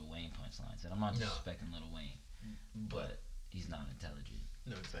spit no Lil Wayne punchlines. And I'm not No. disrespecting Lil Wayne, but he's not intelligent.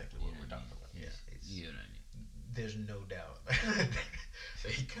 know exactly You what know we're what I talking mean? about. Yeah, it's, You know what I mean? there's no doubt. So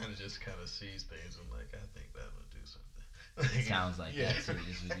he kind of just sees things and like, I think that would do something. It sounds like yeah.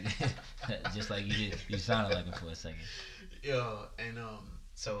 that too. Just like you did. You sounded like him for a second. Yeah, and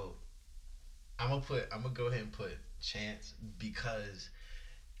so I'm gonna go ahead and put Chance because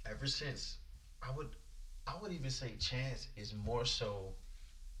ever since I would even say Chance is more so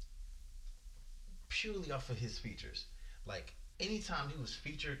purely off of his features. Like anytime he was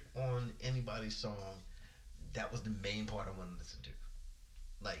featured on anybody's song, that was the main part I wanted to listen to.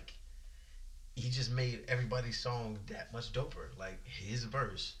 Like he just made everybody's song that much doper. Like his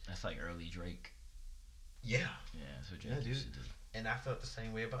verse, That's like early Drake. yeah. Yeah, that's what Yeah, Drake used dude. to do. And I felt the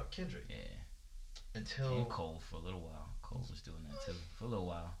same way about Kendrick Yeah. until And Cole for a little while. Cole was doing that too for a little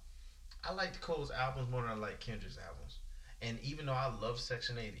while. I liked Cole's albums more than I like Kendrick's albums. And even though I love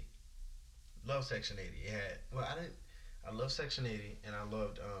Section 80, love Section 80. It had well, I didn't. I love Section 80, and I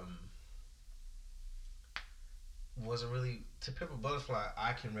loved wasn't really To Pimp a Butterfly.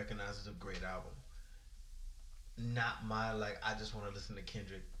 I can recognize as a great album. Not my like. I just want to listen to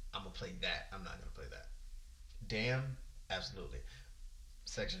Kendrick. I'm gonna play that. I'm not gonna play that. Damn, absolutely.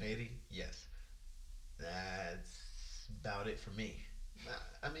 Section 80, yes. That's about it for me.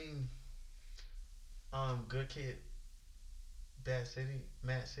 I mean, Good Kid, Bad City,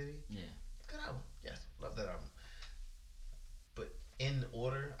 Mad City, Yeah. good album. Yes, love that album. But in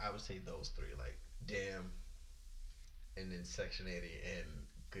order, I would say those three, like Damn, and then Section 80 and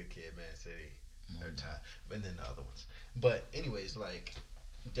Good Kid, Mad City, are tied, and then the other ones. But anyways, like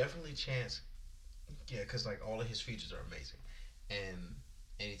definitely Chance, yeah, because like all of his features are amazing, and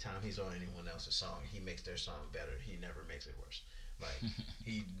anytime he's on anyone else's song, he makes their song better. He never makes it worse. Like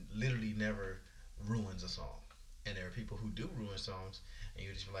he literally never ruins a song. And there are people who do ruin songs, and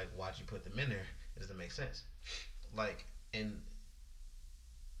you just be like, why'd you put them in there? It doesn't make sense. Like, and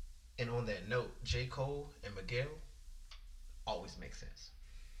on that note, J. Cole and Miguel always make sense.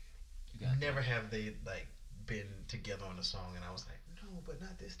 Never have they like been together on a song, and I was like, no, but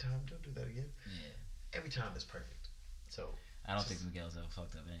not this time. Don't do that again. Yeah. Every time is perfect. So I don't think Miguel's ever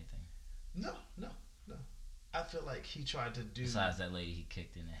fucked up anything. no, no, no. I feel like he tried to do. Besides that lady he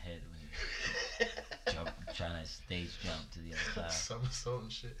kicked in the head when he trying to stage jump to the other side. Somersault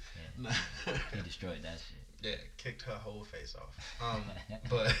and shit. Yeah. He destroyed that shit. Yeah, kicked her whole face off.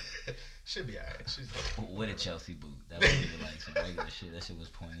 But she'll be alright. She's with a Chelsea boot. That wasn't even like some regular shit. That shit was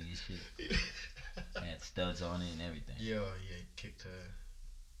pointy as shit. Had studs on it and everything. Yeah, kicked her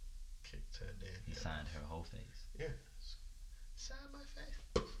dead. He signed her whole face. Yeah. Sign my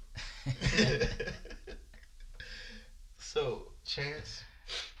face. So, Chance,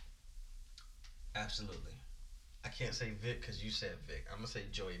 absolutely. I can't say Vic because you said Vic. I'm going to say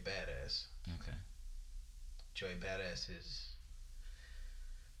Joey Badass. Okay. Joey Badass is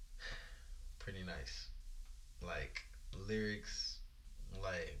pretty nice. Like, lyrics,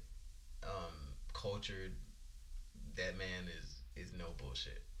 like, cultured. That man is no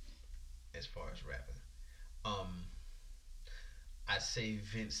bullshit as far as rapping. I'd say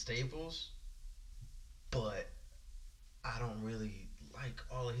Vince Staples, but I don't really like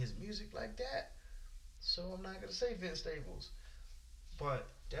all of his music like that, so I'm not gonna say Vince Staples. But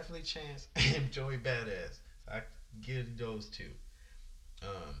definitely Chance and Joey Badass. I give those two.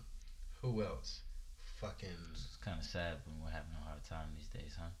 Who else? Fucking. It's kind of sad when we're having a hard time these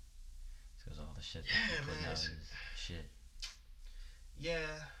days, huh? Because all the shit Yeah, that putting man. out is shit. Yeah,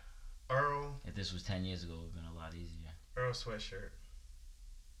 Earl If this was 10 years ago, it would have been a lot easier. Sweatshirt.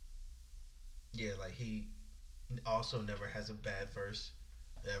 Yeah, like he also never has a bad verse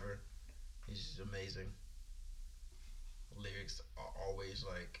ever. He's just amazing. Lyrics are always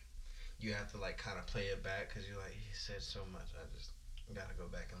like you have to like kind of play it back because you're like he said so much. I just gotta go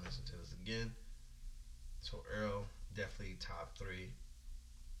back and listen to this again. So Earl definitely top three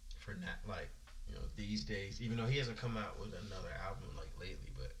for not like these days. Even though he hasn't come out with another album like lately,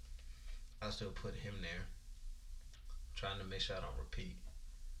 but I still put him there. Trying to make sure I don't repeat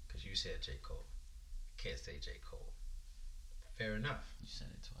because you said J. Cole. Can't say J. Cole. Fair enough. You said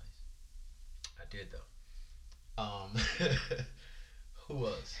it twice. I did though. Who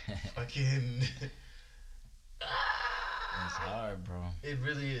else? Fucking. It's hard, bro. It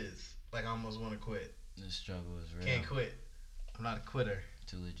really is. Like I almost want to quit. The struggle is real. Can't quit. I'm not a quitter.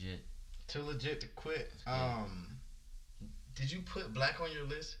 Too legit. Too legit to quit. Yeah. Did you put Black on your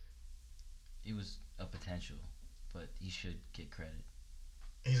list? It was a potential, but he should get credit.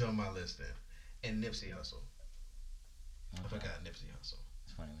 He's on my list then. And Nipsey Hussle. I Okay. forgot Nipsey Hussle.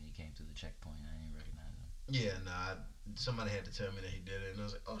 It's funny when he came through the checkpoint, I didn't recognize him. Yeah, nah. Somebody had to tell me that he did it, and I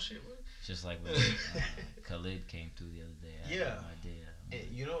was like, "Oh shit!" What? It's just like when Khalid came through the other day. I Yeah. had no idea.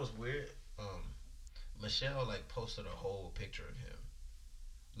 And you know what's weird? Michelle like posted a whole picture of him,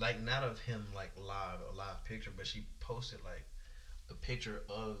 like not of him like a live picture, but she posted like a picture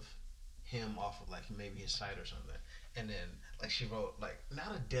of him off of like maybe his site or something, and then like she wrote like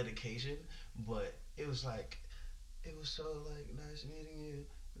not a dedication, but it was like it was so like nice meeting you.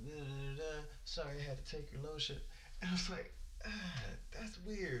 Da, da, da, da. Sorry I had to take your lotion. And I was like, that's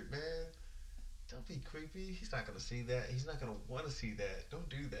weird, man. Don't be creepy. He's not gonna see that. He's not gonna want to see that. Don't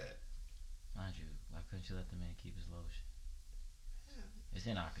do that. Mind you, why couldn't you let the man keep his lotion? Yeah. It's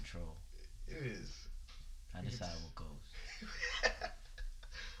in our control. It is. I decide what goes.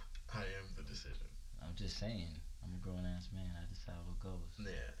 I am the decision. I'm just saying. I'm a grown ass man. I decide what goes.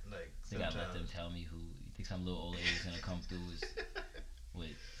 Yeah, like I think I let them tell me who. You think some little old lady's gonna come through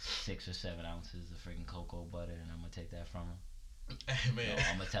with 6 or 7 ounces of freaking cocoa butter, and I'm gonna take that from her. Hey, man. No,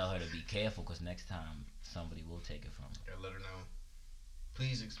 I'm gonna tell her to be careful, because next time somebody will take it from her. I let her know.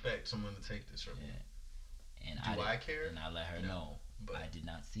 Please expect someone to take this from you. And Do I care? And I let her know. But I did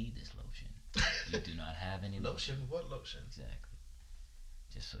not see this lotion. You do not have any lotion. lotion? What lotion? Exactly.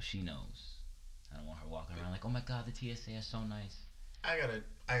 Just so she knows. I don't want her walking around like, oh my god, the TSA is so nice. I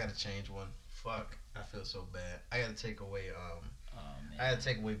gotta change one. Fuck, I feel so bad. I gotta take away Oh man. I gotta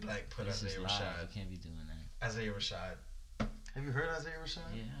take away Black, put This is Isaiah live. Rashad. You can't be doing that. Isaiah Rashad. Have you heard Isaiah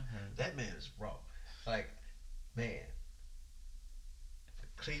Rashad? Yeah, I've heard. That man is raw. Like, man.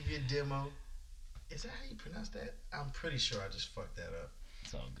 Clevia Demo. Is that how you pronounce that? I'm pretty sure I just fucked that up.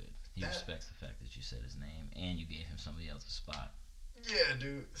 It's all good. He respects the fact that you said his name and you gave him somebody else's spot. Yeah,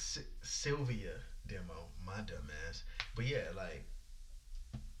 dude. Sylvia Demo, my dumb ass. But yeah, like,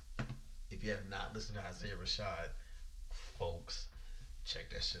 if you have not listened to Isaiah Rashad, folks, check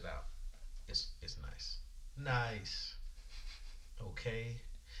that shit out. It's nice. Nice. Okay.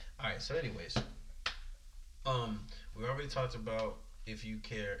 Alright, so anyways. We already talked about if you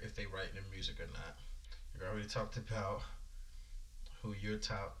care if they write their music or not. We already talked about who your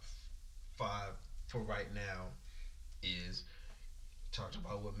top 5 for right now is. Talked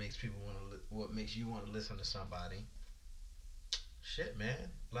about what makes people what makes you want to listen to somebody. Shit,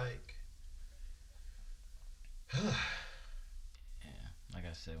 man. Like, Yeah, like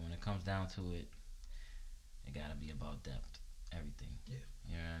I said, when it comes down to it, it gotta be about depth. Everything. Yeah.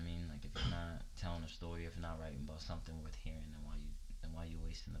 You know what I mean? Like, if you're not telling a story, if you're not writing about something worth hearing, then why you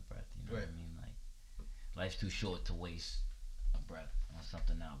wasting the breath? You know what I mean? Like, life's too short to waste a breath on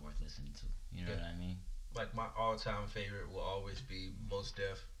something not worth listening to. You know what I mean? Like, my all-time favorite will always be Mos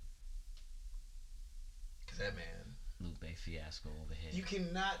Def. Cause that man, Lupe Fiasco over here. you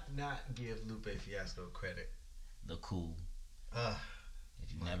cannot not give Lupe Fiasco credit. The Cool.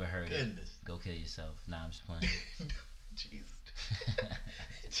 If you've never heard it, go kill yourself. Nah, I'm just playing. Jesus.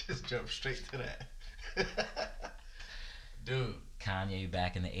 Just jump straight to that. Dude. Kanye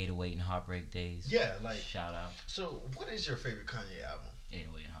back in the 808 and Heartbreak days. Yeah, like, shout out. So, what is your favorite Kanye album?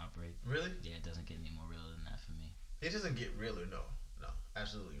 808 and Heartbreak. Really? Yeah, it doesn't get any more real than that for me. It doesn't get realer, no. No,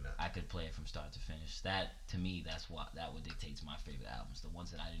 absolutely not. I could play it from start to finish. That, to me, that what dictates my favorite albums. The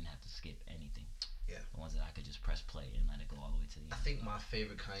ones that I didn't have to skip anything. Yeah. The ones that I could just press play and let it go all the way to the end. I think my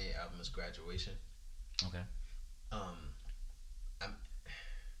favorite Kanye album is Graduation. Okay. I'm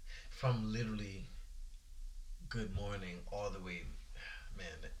from literally Good Morning all the way, man,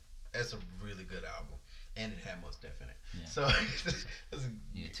 that's a really good album. And it had Mos Def in it. Yeah. So,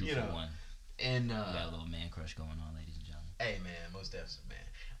 yeah, 2 for 1. And, we got a little man crush going on, ladies and gentlemen. Hey, man, Mos Def's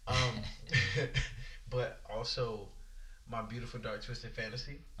a man. But also, My Beautiful Dark Twisted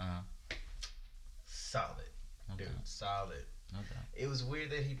Fantasy. Solid. No Dude, doubt. solid. No doubt. It was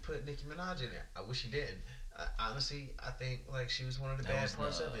weird that he put Nicki Minaj in there. I wish he didn't. Honestly, I think like she was one of the bad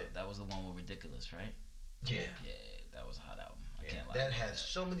parts of it. That was the one with Ridiculous, right? Yeah. Yeah, that was a hot album. I can't lie. That has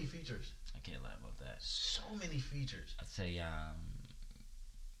so many features. I can't lie about that. So many features. I'd say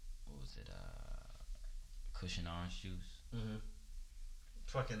what was it? Cushion Orange Juice. Mm-hmm.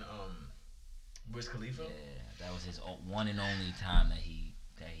 Fucking Wiz Khalifa. Yeah, that was his one and only time that he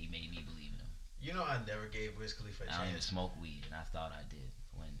made me believe in him. You know, I never gave Wiz Khalifa a chance. I don't even smoke weed, and I thought I did.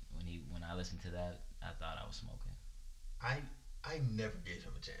 When I listened to that, I thought I was smoking. I never gave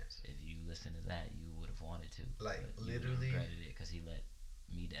him a chance. If you listen to that, you would have wanted to. Like, but literally. You regretted it because he let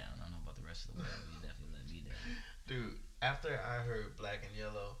me down. I don't know about the rest of the world, but he definitely let me down. Dude, after I heard Black and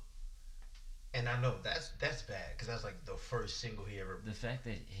Yellow, and I know that's bad because that's like the first single he ever. The fact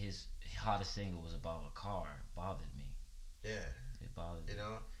that his hottest single was about a car bothered me. Yeah. It bothered me. You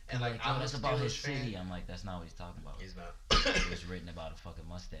know? And like, I'm it's about his fan. city. I'm like, that's not what he's talking about. He's not. It was written about a fucking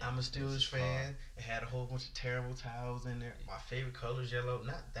mustache. I'm a Steelers fan. It had a whole bunch of terrible towels in there. My favorite color is yellow.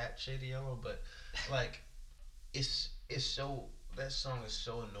 Not that shady yellow, but like, it's so, that song is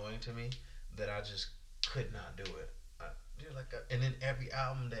so annoying to me that I just could not do it. And then every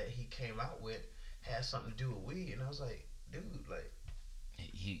album that he came out with had something to do with weed, and I was like, dude, like.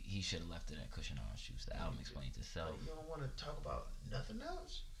 He should have left it at Cushion Orange Juice. The album explains itself. Like, you don't want to talk about nothing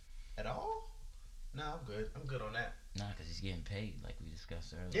else at all? No, I'm good. I'm good on that. Nah, because he's getting paid, like we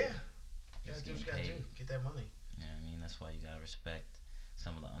discussed earlier. Yeah. You gotta do what you gotta do. Get that money. You know what I mean? That's why you gotta respect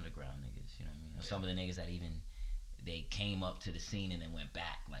some of the underground niggas, you know what I mean? Or some of the niggas that even, they came up to the scene and then went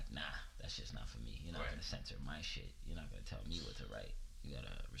back. Like, nah, that's just not for me. You're not gonna censor my shit. You're not gonna tell me what to write. You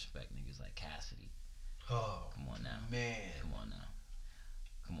gotta respect niggas like Cassidy. Oh. Come on now. Man. Come on now.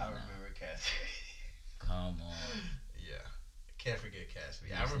 Come on I now. remember Cassidy. Come on. Yeah. Can't forget Cassidy. Cassidy.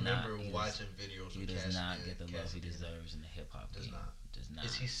 He I does not- remember he does- watching videos He with does Cassidy. not get the love he Cassidy. deserves in the hip hop Does game. not. Does not.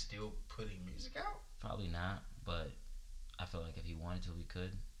 Is he still putting music out? Probably not, but I feel like if he wanted to, he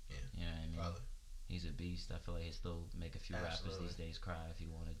could. Yeah. You know what I mean? Probably. He's a beast. I feel like he'd still make a few rappers Absolutely. these days cry if he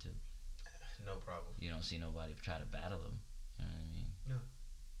wanted to. No problem. You don't see nobody try to battle him. You know what I mean?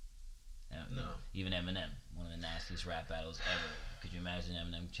 No. No. Even Eminem, one of the nastiest rap battles ever. Could you imagine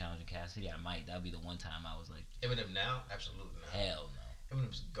Eminem challenging Cassidy? I might. That'd be the one time I was like, Eminem now? Absolutely not. hell no.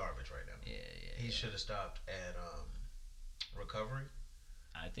 Eminem's garbage right now. Yeah. He should have stopped at Recovery.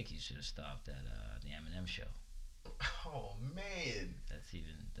 I think he should have stopped at the Eminem show. Oh man, That's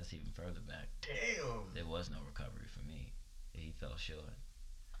even further back. damn. There was no recovery for me. He fell short.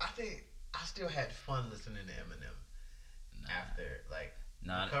 I think I still had fun listening to Eminem Nah, after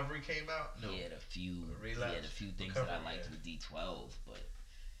not. Recovery came out. No, He had a few. Relapse, He had a few things that I recovery, liked yeah. with D12,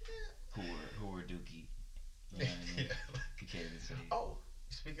 but who were Dookie? You know what I mean? Yeah. You can't even say. Oh,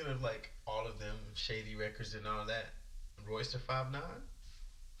 speaking of all of them shady records and all that, Royce da 5'9",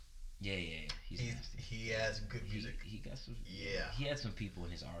 Yeah. he has good music. He got some. Yeah. He had some people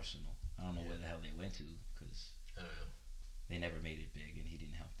in his arsenal. I don't know Yeah. where the hell they went to because I don't know. they never made it big, and he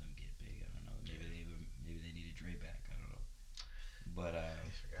didn't help them get big. I don't know. Maybe they needed Dre back. I don't know. But I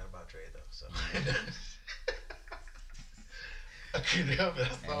forgot about Dre though, so I couldn't help it.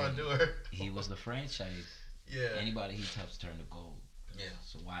 I saw a door. he was the franchise. Yeah. Anybody he touched turned to gold. Yeah.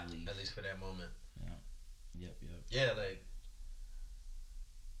 So why leave? At least for that moment. Yep. Yeah,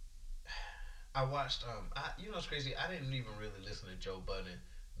 I watched. You know what's crazy? I didn't even really listen to Joe Budden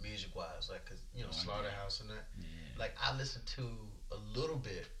music wise, cause No, I Slaughterhouse and that. Yeah. I listened to a little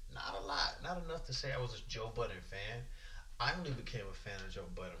bit, not a lot, not enough to say I was a Joe Budden fan. I only became a fan of Joe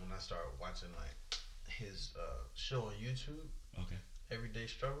Budden when I started watching his show on YouTube, Okay. Everyday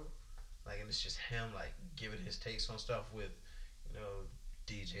Struggle. And it's just him giving his takes on stuff with,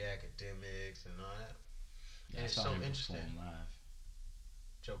 DJ Academics and all that. Yeah, And I it's saw so him interesting. perform live.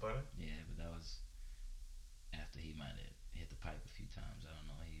 Joe Budden? Yeah, but that was after he might have hit the pipe a few times. I don't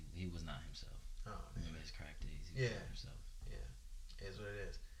know. He was not himself. Oh, Remember his crack days? He was Yeah. not himself. It is what it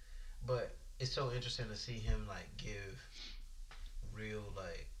is. But it's so interesting to see him give real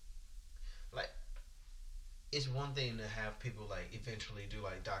it's one thing to have people eventually do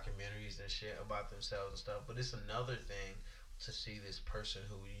documentaries and shit about themselves and stuff, but it's another thing to see this person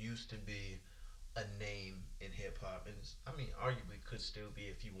who used to be a name in hip hop and arguably could still be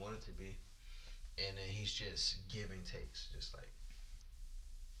if you wanted to be, and then he's just giving takes, just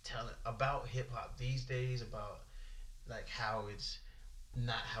telling about hip hop these days, about how it's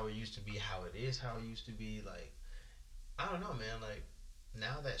not how it used to be, how it is, how it used to be. I don't know, man.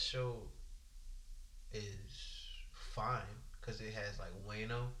 Now that show is fine because it has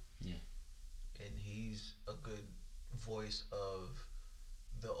Wayno. Yeah. And he's a good voice of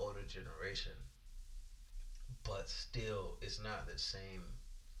the older generation. But still, it's not the same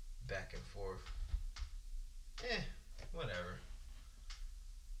back and forth. Whatever.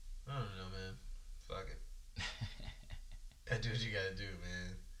 I don't know, man. Fuck it. Do what you gotta do,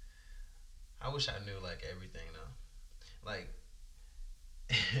 man. I wish I knew everything though.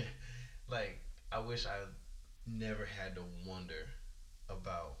 I wish I never had to wonder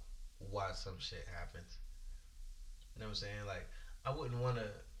about why some shit happens. You know what I'm saying? I wouldn't want to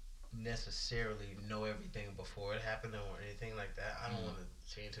necessarily know everything before it happened or anything like that. I don't want to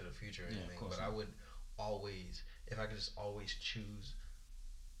see into the future or Yeah, of anything, course but I not. would always, if I could just always choose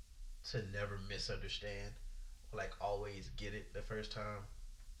to never misunderstand, always get it the first time,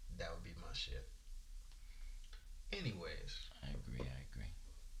 that would be my shit. Anyways, I agree.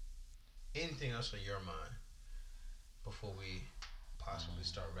 anything else on your mind before we possibly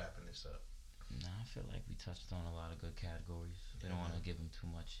start wrapping this up? No, I feel like we touched on a lot of good categories. We don't want to give them too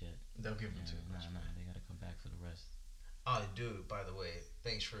much yet. Don't give them too much. No, they gotta come back for the rest. Oh, dude, by the way,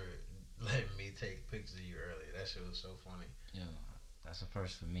 thanks for letting me take pictures of you earlier. That shit was so funny. Yo, that's a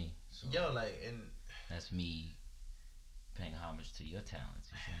first for me. So Yo, and that's me paying homage to your talents.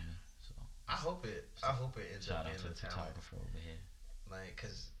 You feel me? So I hope it ends shout up out being to a the talent. photographer over here.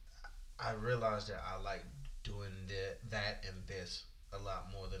 Cause I realized that I like doing that and this a lot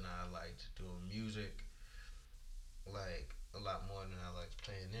more than I liked doing music. A lot more than I liked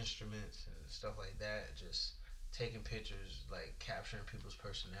playing instruments and stuff like that. Just taking pictures, capturing people's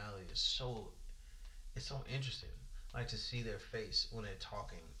personality is so interesting. To see their face when they're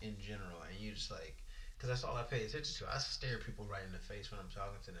talking in general, and you just because that's all I pay attention to. I stare people right in the face when I'm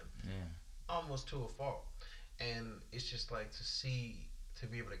talking to them, Yeah. almost to a fault. And it's just to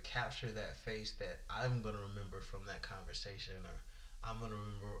be able to capture that face that I'm gonna remember from that conversation, or I'm gonna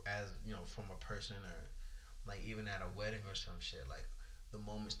remember as from a person, or even at a wedding or some shit. the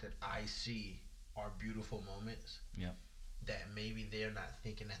moments that I see are beautiful moments. Yep. That maybe they're not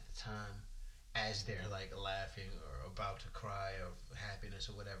thinking at the time as they're like laughing or about to cry of happiness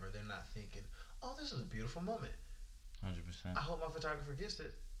or whatever. They're not thinking, "Oh, this is a beautiful moment. 100%. I hope my photographer gets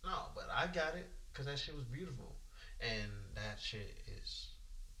it." No, but I got it because that shit was beautiful, and that shit is.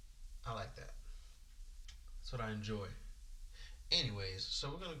 I like that. That's what I enjoy. Anyways, so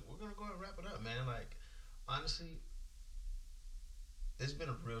we're gonna go ahead and wrap it up, man. Like honestly, it's been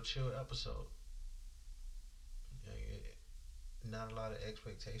a real chill episode. Not a lot of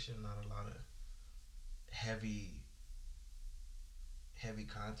expectation, not a lot of heavy heavy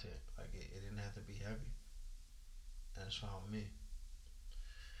content. Like it didn't have to be heavy. And that's fine with me.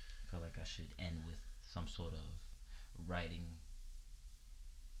 I feel like I should end with some sort of writing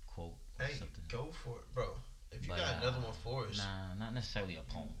quote or Hey, something. go for it, bro. If you But got another one for us, nah, not necessarily a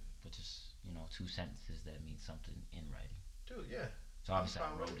poem, but just two sentences that mean something in writing. dude, yeah. So obviously I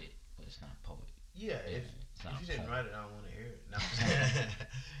fine with wrote it. it, but it's not poet. Yeah, Yeah, it's not if you a didn't poem. write it, I don't want to hear it. No,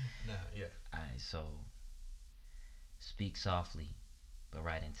 nah, yeah. Alright, so speak softly, but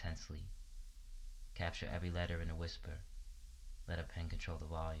write intensely. Capture every letter in a whisper. Let a pen control the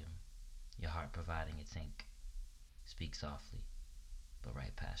volume. Your heart providing its ink. Speak softly, but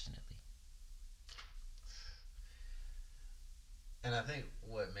write passionately. And I think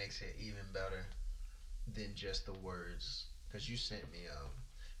what makes it even better than just the words, because you sent me,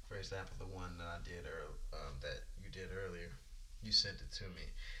 for example, the one that I did that you did earlier. You sent it to me,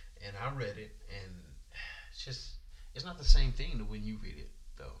 and I read it, and it's just it's not the same thing to when you read it,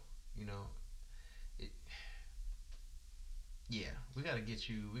 though. You know, it, yeah, we gotta get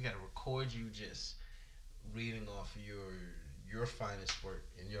you. We gotta record you just reading off your finest work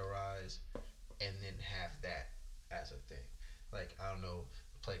in your eyes, and then have that as a thing. Like I don't know,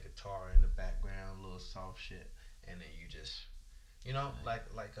 play guitar in the background, a little soft shit, and then you just like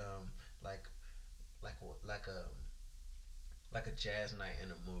like a jazz night in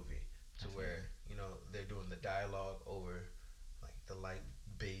a movie, to where they're doing the dialogue over like the light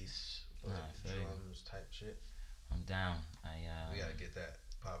bass or drums type shit. I'm down. We gotta get that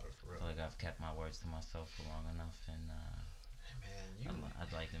popping for real. Feel like I've kept my words to myself for long enough, and Hey man,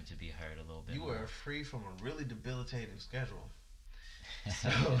 I'd like them to be heard a little bit. you more. were free from a really debilitating schedule, so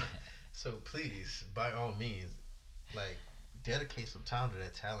so please, by all means, like dedicate some time to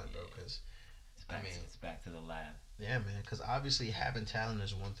that talent, bro. Because it's back to the lab. yeah, man. Because obviously having talent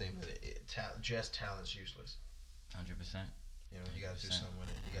is one thing, but just talent's useless. 100%. You gotta do something with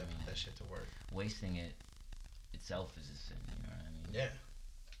it. You gotta put that shit to work. Wasting it itself is a sin. You know what I mean? Yeah.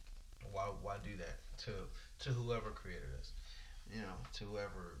 Why do that to whoever created us? To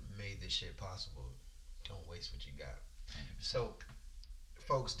whoever made this shit possible. Don't waste what you got. 100%. So,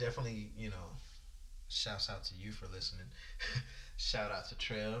 folks, definitely, shouts out to you for listening. Shout out to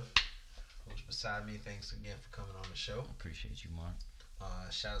Trev, who's beside me. Thanks again for coming on the show. Appreciate you, Mark.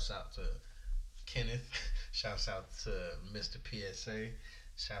 Shouts out to Kenneth. Shouts out to Mr. PSA.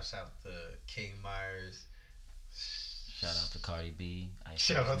 Shouts out to King Myers. Shout out to Cardi B.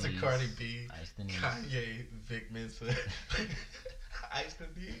 Shout out to Cardi B. Ice the knees. Kanye, Vic Mensa. Ice the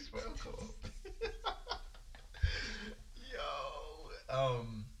knees, bro. Yo,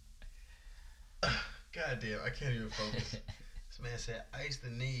 goddamn, I can't even focus. This man said, "Ice the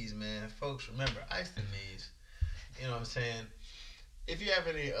knees, man." Folks, remember, ice the knees. You know what I'm saying? If you have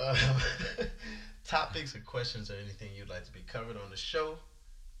any topics or questions or anything you'd like to be covered on the show,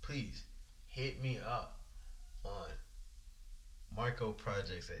 please hit me up on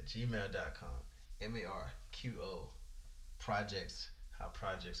marcoprojects@gmail.com. MARQO projects, how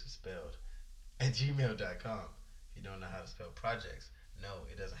projects is spelled, at gmail.com. If you don't know how to spell projects, no,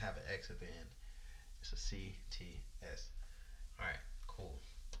 it doesn't have an X at the end. It's a CTS. Alright, cool.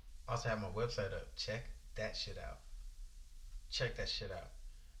 Also have my website up. Check that shit out.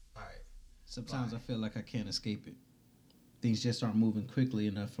 Alright. Sometimes I feel like I can't escape it. Things just aren't moving quickly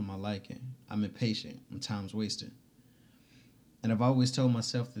enough for my liking. I'm impatient. I'm time's wasting. And I've always told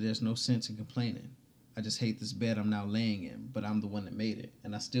myself that there's no sense in complaining. I just hate this bed I'm now laying in, but I'm the one that made it,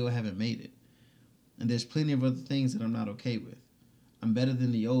 and I still haven't made it. And there's plenty of other things that I'm not okay with. I'm better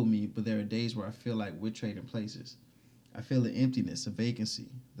than the old me, but there are days where I feel like we're trading places. I feel an emptiness, a vacancy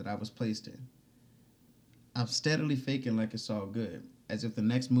that I was placed in. I'm steadily faking like it's all good, as if the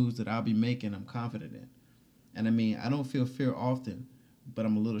next moves that I'll be making I'm confident in. And I mean, I don't feel fear often, but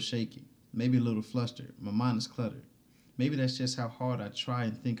I'm a little shaky, maybe a little flustered. My mind is cluttered. Maybe that's just how hard I try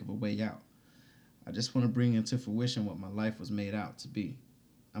and think of a way out. I just want to bring into fruition what my life was made out to be.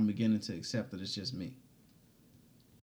 I'm beginning to accept that it's just me.